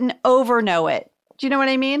like we didn't over-know it. Do you know what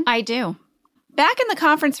I mean? I do. Back in the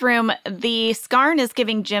conference room, the Scarn is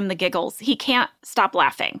giving Jim the giggles. He can't stop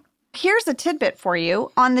laughing. Here's a tidbit for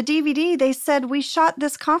you. On the DVD, they said we shot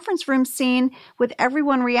this conference room scene with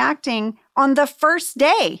everyone reacting on the first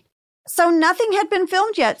day. So nothing had been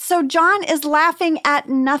filmed yet. So John is laughing at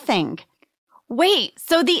nothing. Wait,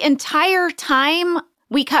 so the entire time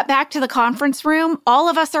we cut back to the conference room, all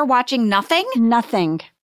of us are watching nothing? Nothing.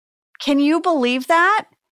 Can you believe that?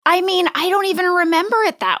 I mean, I don't even remember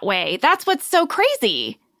it that way. That's what's so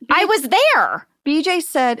crazy. I was there. BJ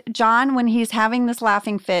said John, when he's having this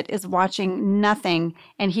laughing fit, is watching nothing,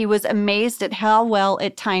 and he was amazed at how well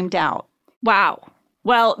it timed out. Wow.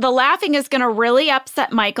 Well, the laughing is going to really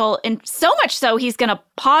upset Michael, and so much so he's going to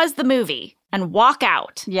pause the movie and walk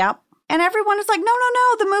out. Yep. And everyone is like, no,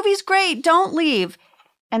 the movie's great. Don't leave.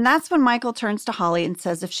 And that's when Michael turns to Holly and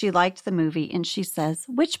says if she liked the movie, and she says,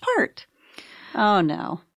 which part? Oh,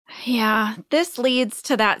 no. Yeah, this leads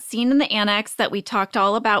to that scene in the annex that we talked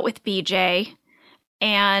all about with BJ.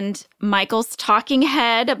 And Michael's talking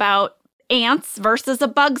head about ants versus a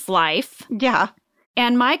bug's life. Yeah.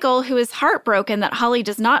 And Michael, who is heartbroken that Holly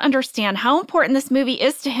does not understand how important this movie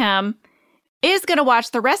is to him, is going to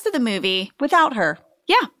watch the rest of the movie without her.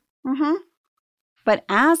 Yeah. Mm-hmm. But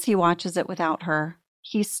as he watches it without her,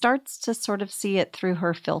 he starts to sort of see it through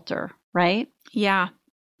her filter, right? Yeah.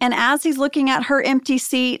 And as he's looking at her empty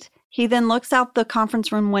seat, he then looks out the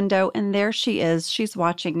conference room window, and there she is. She's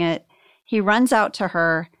watching it. He runs out to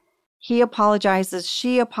her. He apologizes.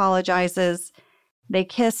 She apologizes. They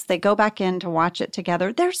kiss. They go back in to watch it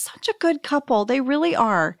together. They're such a good couple. They really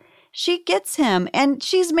are. She gets him, and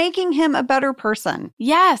she's making him a better person.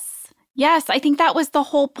 Yes. Yes. I think that was the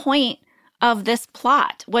whole point of this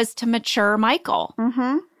plot, was to mature Michael.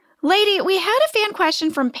 Mm-hmm. Lady, we had a fan question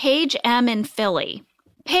from Paige M. in Philly.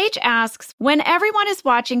 Paige asks, when everyone is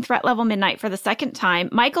watching Threat Level Midnight for the second time,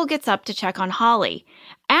 Michael gets up to check on Holly.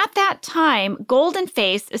 At that time, Golden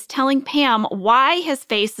Face is telling Pam why his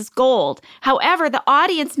face is gold. However, the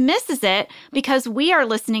audience misses it because we are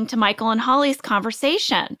listening to Michael and Holly's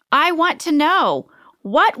conversation. I want to know,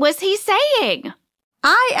 what was he saying?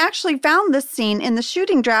 I actually found this scene in the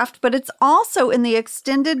shooting draft, but it's also in the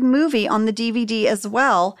extended movie on the DVD as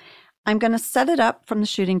well. I'm going to set it up from the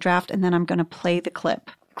shooting draft, and then I'm going to play the clip.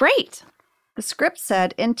 Great. The script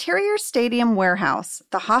said, Interior Stadium Warehouse.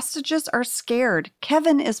 The hostages are scared.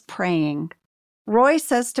 Kevin is praying. Roy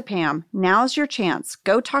says to Pam, now's your chance.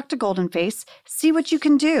 Go talk to Golden Face. See what you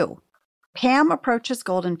can do. Pam approaches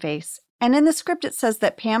Golden Face, and in the script it says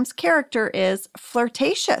that Pam's character is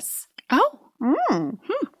flirtatious. Oh.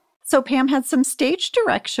 So Pam had some stage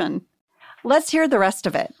direction. Let's hear the rest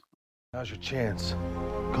of it. Now's your chance.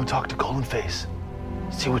 Go talk to Golden Face.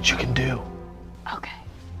 See what you can do. Okay.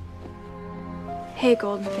 Hey,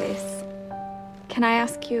 Golden Face. Can I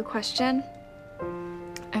ask you a question?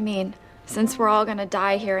 I mean, since we're all gonna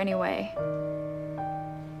die here anyway,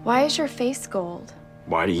 why is your face gold?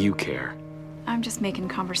 Why do you care? I'm just making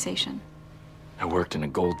conversation. I worked in a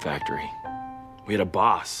gold factory. We had a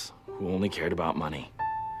boss who only cared about money.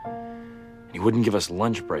 And he wouldn't give us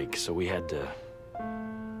lunch breaks, so we had to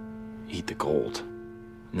eat the gold.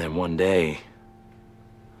 And then one day,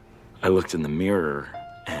 I looked in the mirror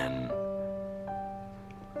and,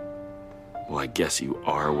 well, I guess you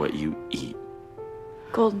are what you eat.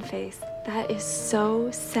 Golden Face, that is so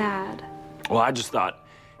sad. Well, I just thought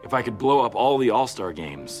if I could blow up all the All-Star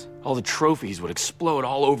games, all the trophies would explode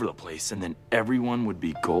all over the place, and then everyone would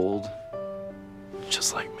be gold,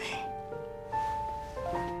 just like me.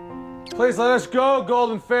 Please let us go,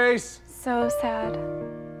 Golden Face. So sad.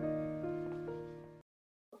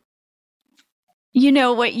 You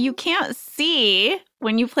know, what you can't see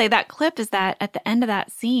when you play that clip is that at the end of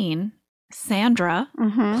that scene, Sandra,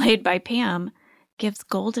 played by Pam, gives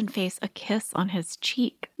Golden Face a kiss on his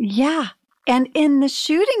cheek. Yeah. And in the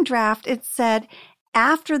shooting draft, it said,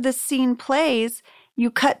 after the scene plays, you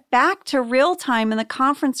cut back to real time in the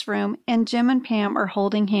conference room, and Jim and Pam are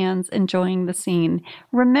holding hands, enjoying the scene,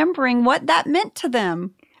 remembering what that meant to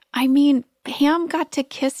them. I mean, Pam got to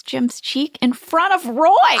kiss Jim's cheek in front of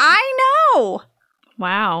Roy. I know.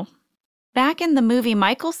 Wow. Back in the movie,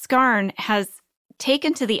 Michael Scarn has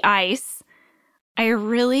taken to the ice. I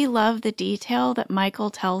really love the detail that Michael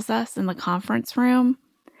tells us in the conference room,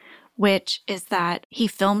 which is that he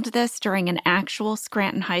filmed this during an actual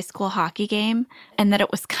Scranton High School hockey game, and that it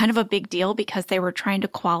was kind of a big deal because they were trying to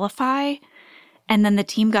qualify, and then the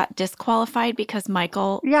team got disqualified because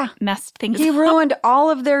Michael messed things up. He ruined all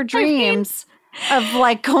of their dreams. of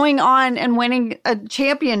like going on and winning a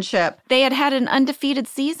championship. They had an undefeated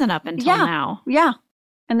season up until now. Yeah.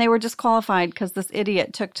 And they were disqualified because this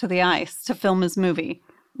idiot took to the ice to film his movie.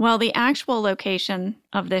 Well, the actual location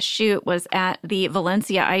of this shoot was at the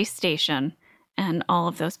Valencia Ice Station, and all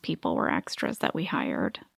of those people were extras that we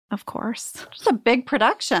hired, of course. It's a big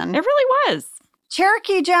production. It really was.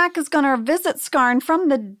 Cherokee Jack is going to visit Scarn from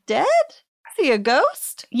the dead? Is he a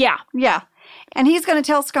ghost? Yeah. Yeah. And he's going to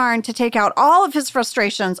tell Scarn to take out all of his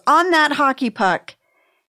frustrations on that hockey puck.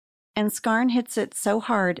 And Scarn hits it so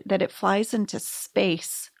hard that it flies into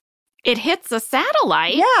space. It hits a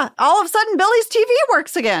satellite. Yeah. All of a sudden, Billy's TV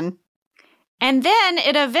works again. And then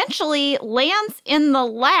it eventually lands in the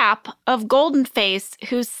lap of Goldenface,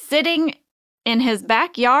 who's sitting in his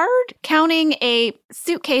backyard counting a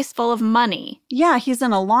suitcase full of money. Yeah, he's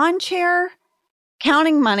in a lawn chair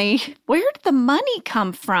counting money. Where did the money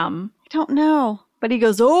come from? I don't know. But he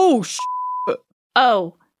goes, oh,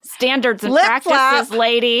 Oh, standards and practices,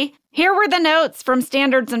 lady. Here were the notes from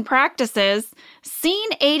standards and practices. Scene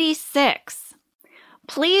 86.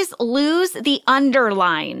 Please lose the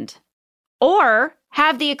underlined. Or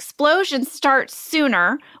have the explosion start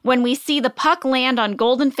sooner when we see the puck land on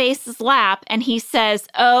Goldenface's lap and he says,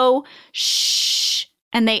 oh, shh.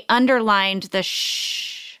 And they underlined the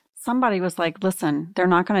shh. Somebody was like, listen, they're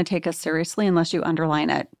not going to take us seriously unless you underline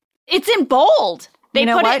it. It's in bold. They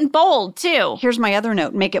put it in bold, too. Here's my other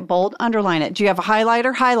note. Make it bold, underline it. Do you have a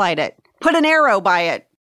highlighter? Highlight it. Put an arrow by it.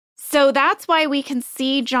 So that's why we can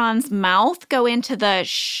see John's mouth go into the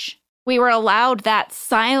shh. We were allowed that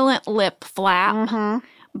silent lip flap,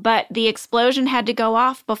 but the explosion had to go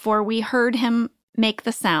off before we heard him make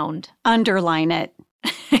the sound. Underline it.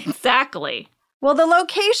 Exactly. Well, the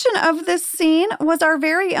location of this scene was our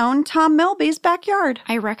very own Tom Melby's backyard.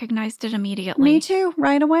 I recognized it immediately. Me too,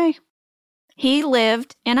 right away. He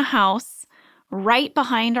lived in a house right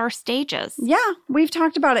behind our stages. Yeah, we've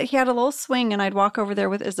talked about it. He had a little swing, and I'd walk over there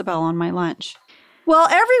with Isabel on my lunch. Well,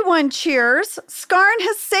 everyone cheers. Scarn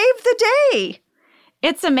has saved the day.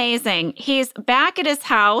 It's amazing. He's back at his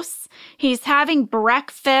house. He's having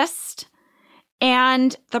breakfast,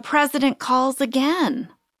 and the president calls again.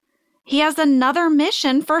 He has another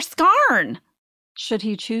mission for Scarn. Should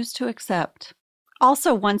he choose to accept?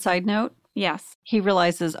 Also, one side note. Yes. He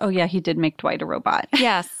realizes, oh yeah, he did make Dwight a robot.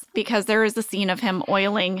 Yes, because there is a scene of him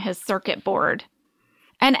oiling his circuit board.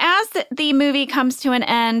 And as the movie comes to an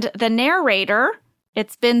end, the narrator,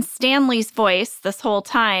 it's been Stanley's voice this whole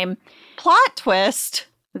time. Plot twist.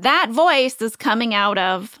 That voice is coming out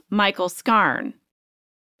of Michael Scarn.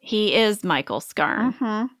 He is Michael Scarn.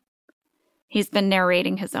 Mm-hmm. He's been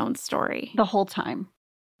narrating his own story. The whole time.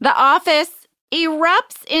 The Office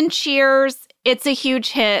erupts in cheers. It's a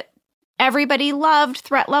huge hit. Everybody loved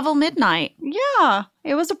Threat Level Midnight. Yeah,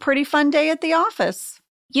 it was a pretty fun day at the office.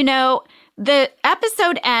 You know, the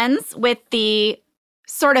episode ends with the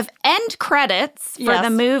sort of end credits for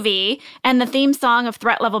the movie and the theme song of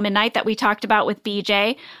Threat Level Midnight that we talked about with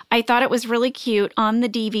BJ. I thought it was really cute. On the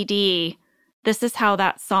DVD, this is how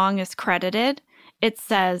that song is credited. It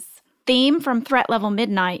says, theme from Threat Level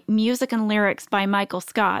Midnight, music and lyrics by Michael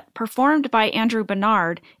Scott, performed by Andrew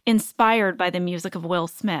Bernard, inspired by the music of Will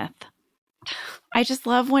Smith. I just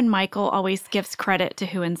love when Michael always gives credit to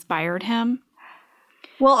who inspired him.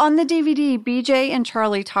 Well, on the DVD, BJ and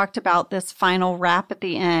Charlie talked about this final rap at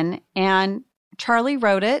the end, and Charlie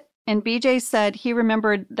wrote it, and BJ said he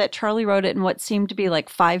remembered that Charlie wrote it in what seemed to be like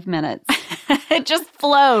 5 minutes. It just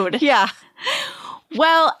flowed. Yeah.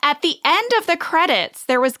 Well, at the end of the credits,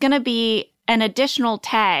 there was going to be an additional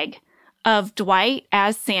tag of Dwight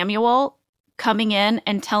as Samuel coming in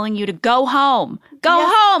and telling you to go home. Go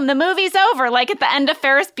home. The movie's over, like at the end of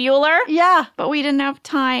Ferris Bueller. Yeah. But we didn't have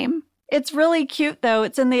time. It's really cute, though.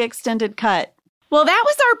 It's in the extended cut. Well, that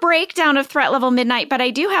was our breakdown of Threat Level Midnight, but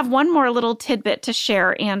I do have one more little tidbit to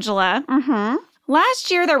share, Angela. Mm-hmm.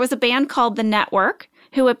 Last year, there was a band called The Network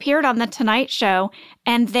who appeared on The Tonight Show,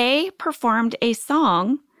 and they performed a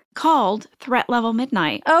song called Threat Level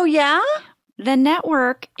Midnight. Oh, yeah? The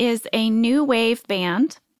Network is a new wave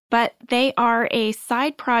band, but they are a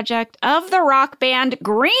side project of the rock band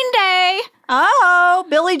Green Day. Oh,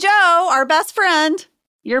 Billy Joe, our best friend.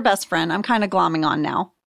 Your best friend. I'm kind of glomming on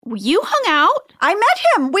now. You hung out. I met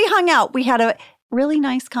him. We hung out. We had a really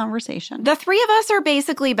nice conversation. The three of us are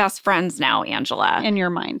basically best friends now, Angela. In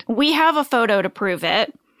your mind. We have a photo to prove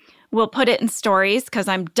it. We'll put it in stories because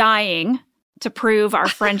I'm dying to prove our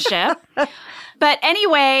friendship. But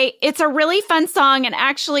anyway, it's a really fun song. And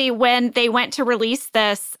actually, when they went to release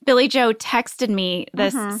this, Billy Joe texted me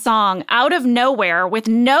this song out of nowhere with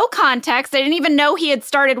no context. I didn't even know he had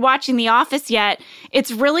started watching The Office yet.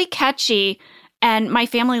 It's really catchy. And my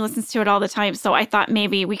family listens to it all the time, so I thought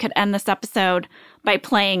maybe we could end this episode by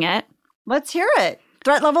playing it. Let's hear it.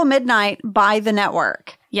 Threat Level Midnight by The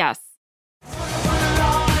Network. Yes.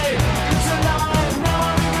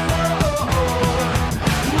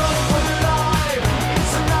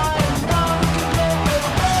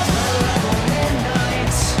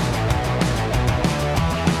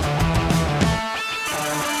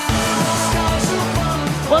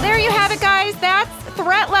 Well, there you have it, guys. That's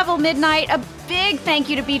Threat Level Midnight. A big thank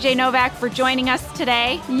you to BJ Novak for joining us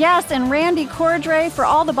today. Yes, and Randy Cordray for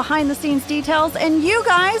all the behind-the-scenes details, and you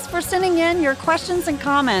guys for sending in your questions and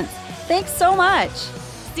comments. Thanks so much.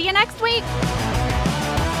 See you next week.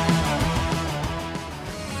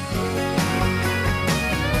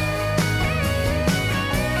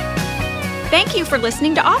 Thank you for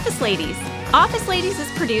listening to Office Ladies. Office Ladies is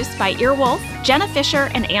produced by Earwolf, Jenna Fisher,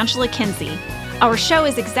 and Angela Kinsey. Our show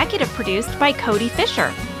is executive produced by Cody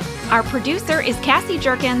Fisher. Our producer is Cassie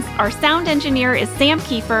Jerkins, our sound engineer is Sam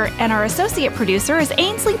Kiefer, and our associate producer is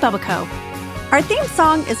Ainsley Bubico. Our theme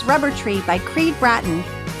song is Rubber Tree by Creed Bratton.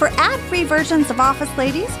 For ad-free versions of Office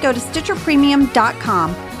Ladies, go to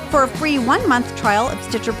StitcherPremium.com. For a free 1-month trial of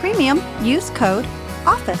Stitcher Premium, use code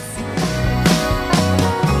OFFICE.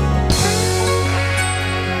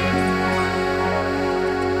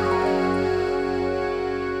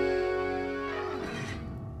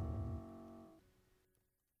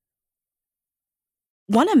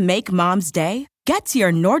 Want to make Mom's day? Get to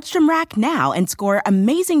your Nordstrom Rack now and score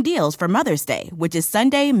amazing deals for Mother's Day, which is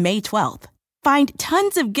Sunday, May 12th. Find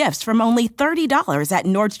tons of gifts from only $30 at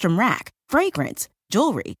Nordstrom Rack. Fragrance,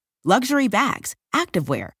 jewelry, luxury bags,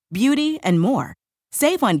 activewear, beauty, and more.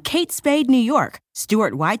 Save on Kate Spade New York,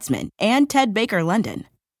 Stuart Weitzman, and Ted Baker London.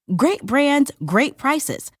 Great brands, great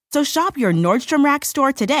prices. So shop your Nordstrom Rack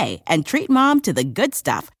store today and treat Mom to the good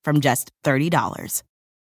stuff from just $30.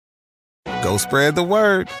 Go spread the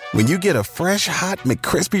word. When you get a fresh, hot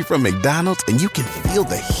McCrispy from McDonald's and you can feel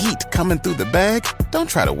the heat coming through the bag, don't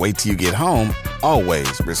try to wait till you get home.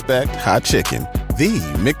 Always respect hot chicken. The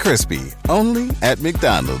McCrispy, only at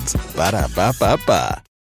McDonald's. Ba-da-ba-ba-ba.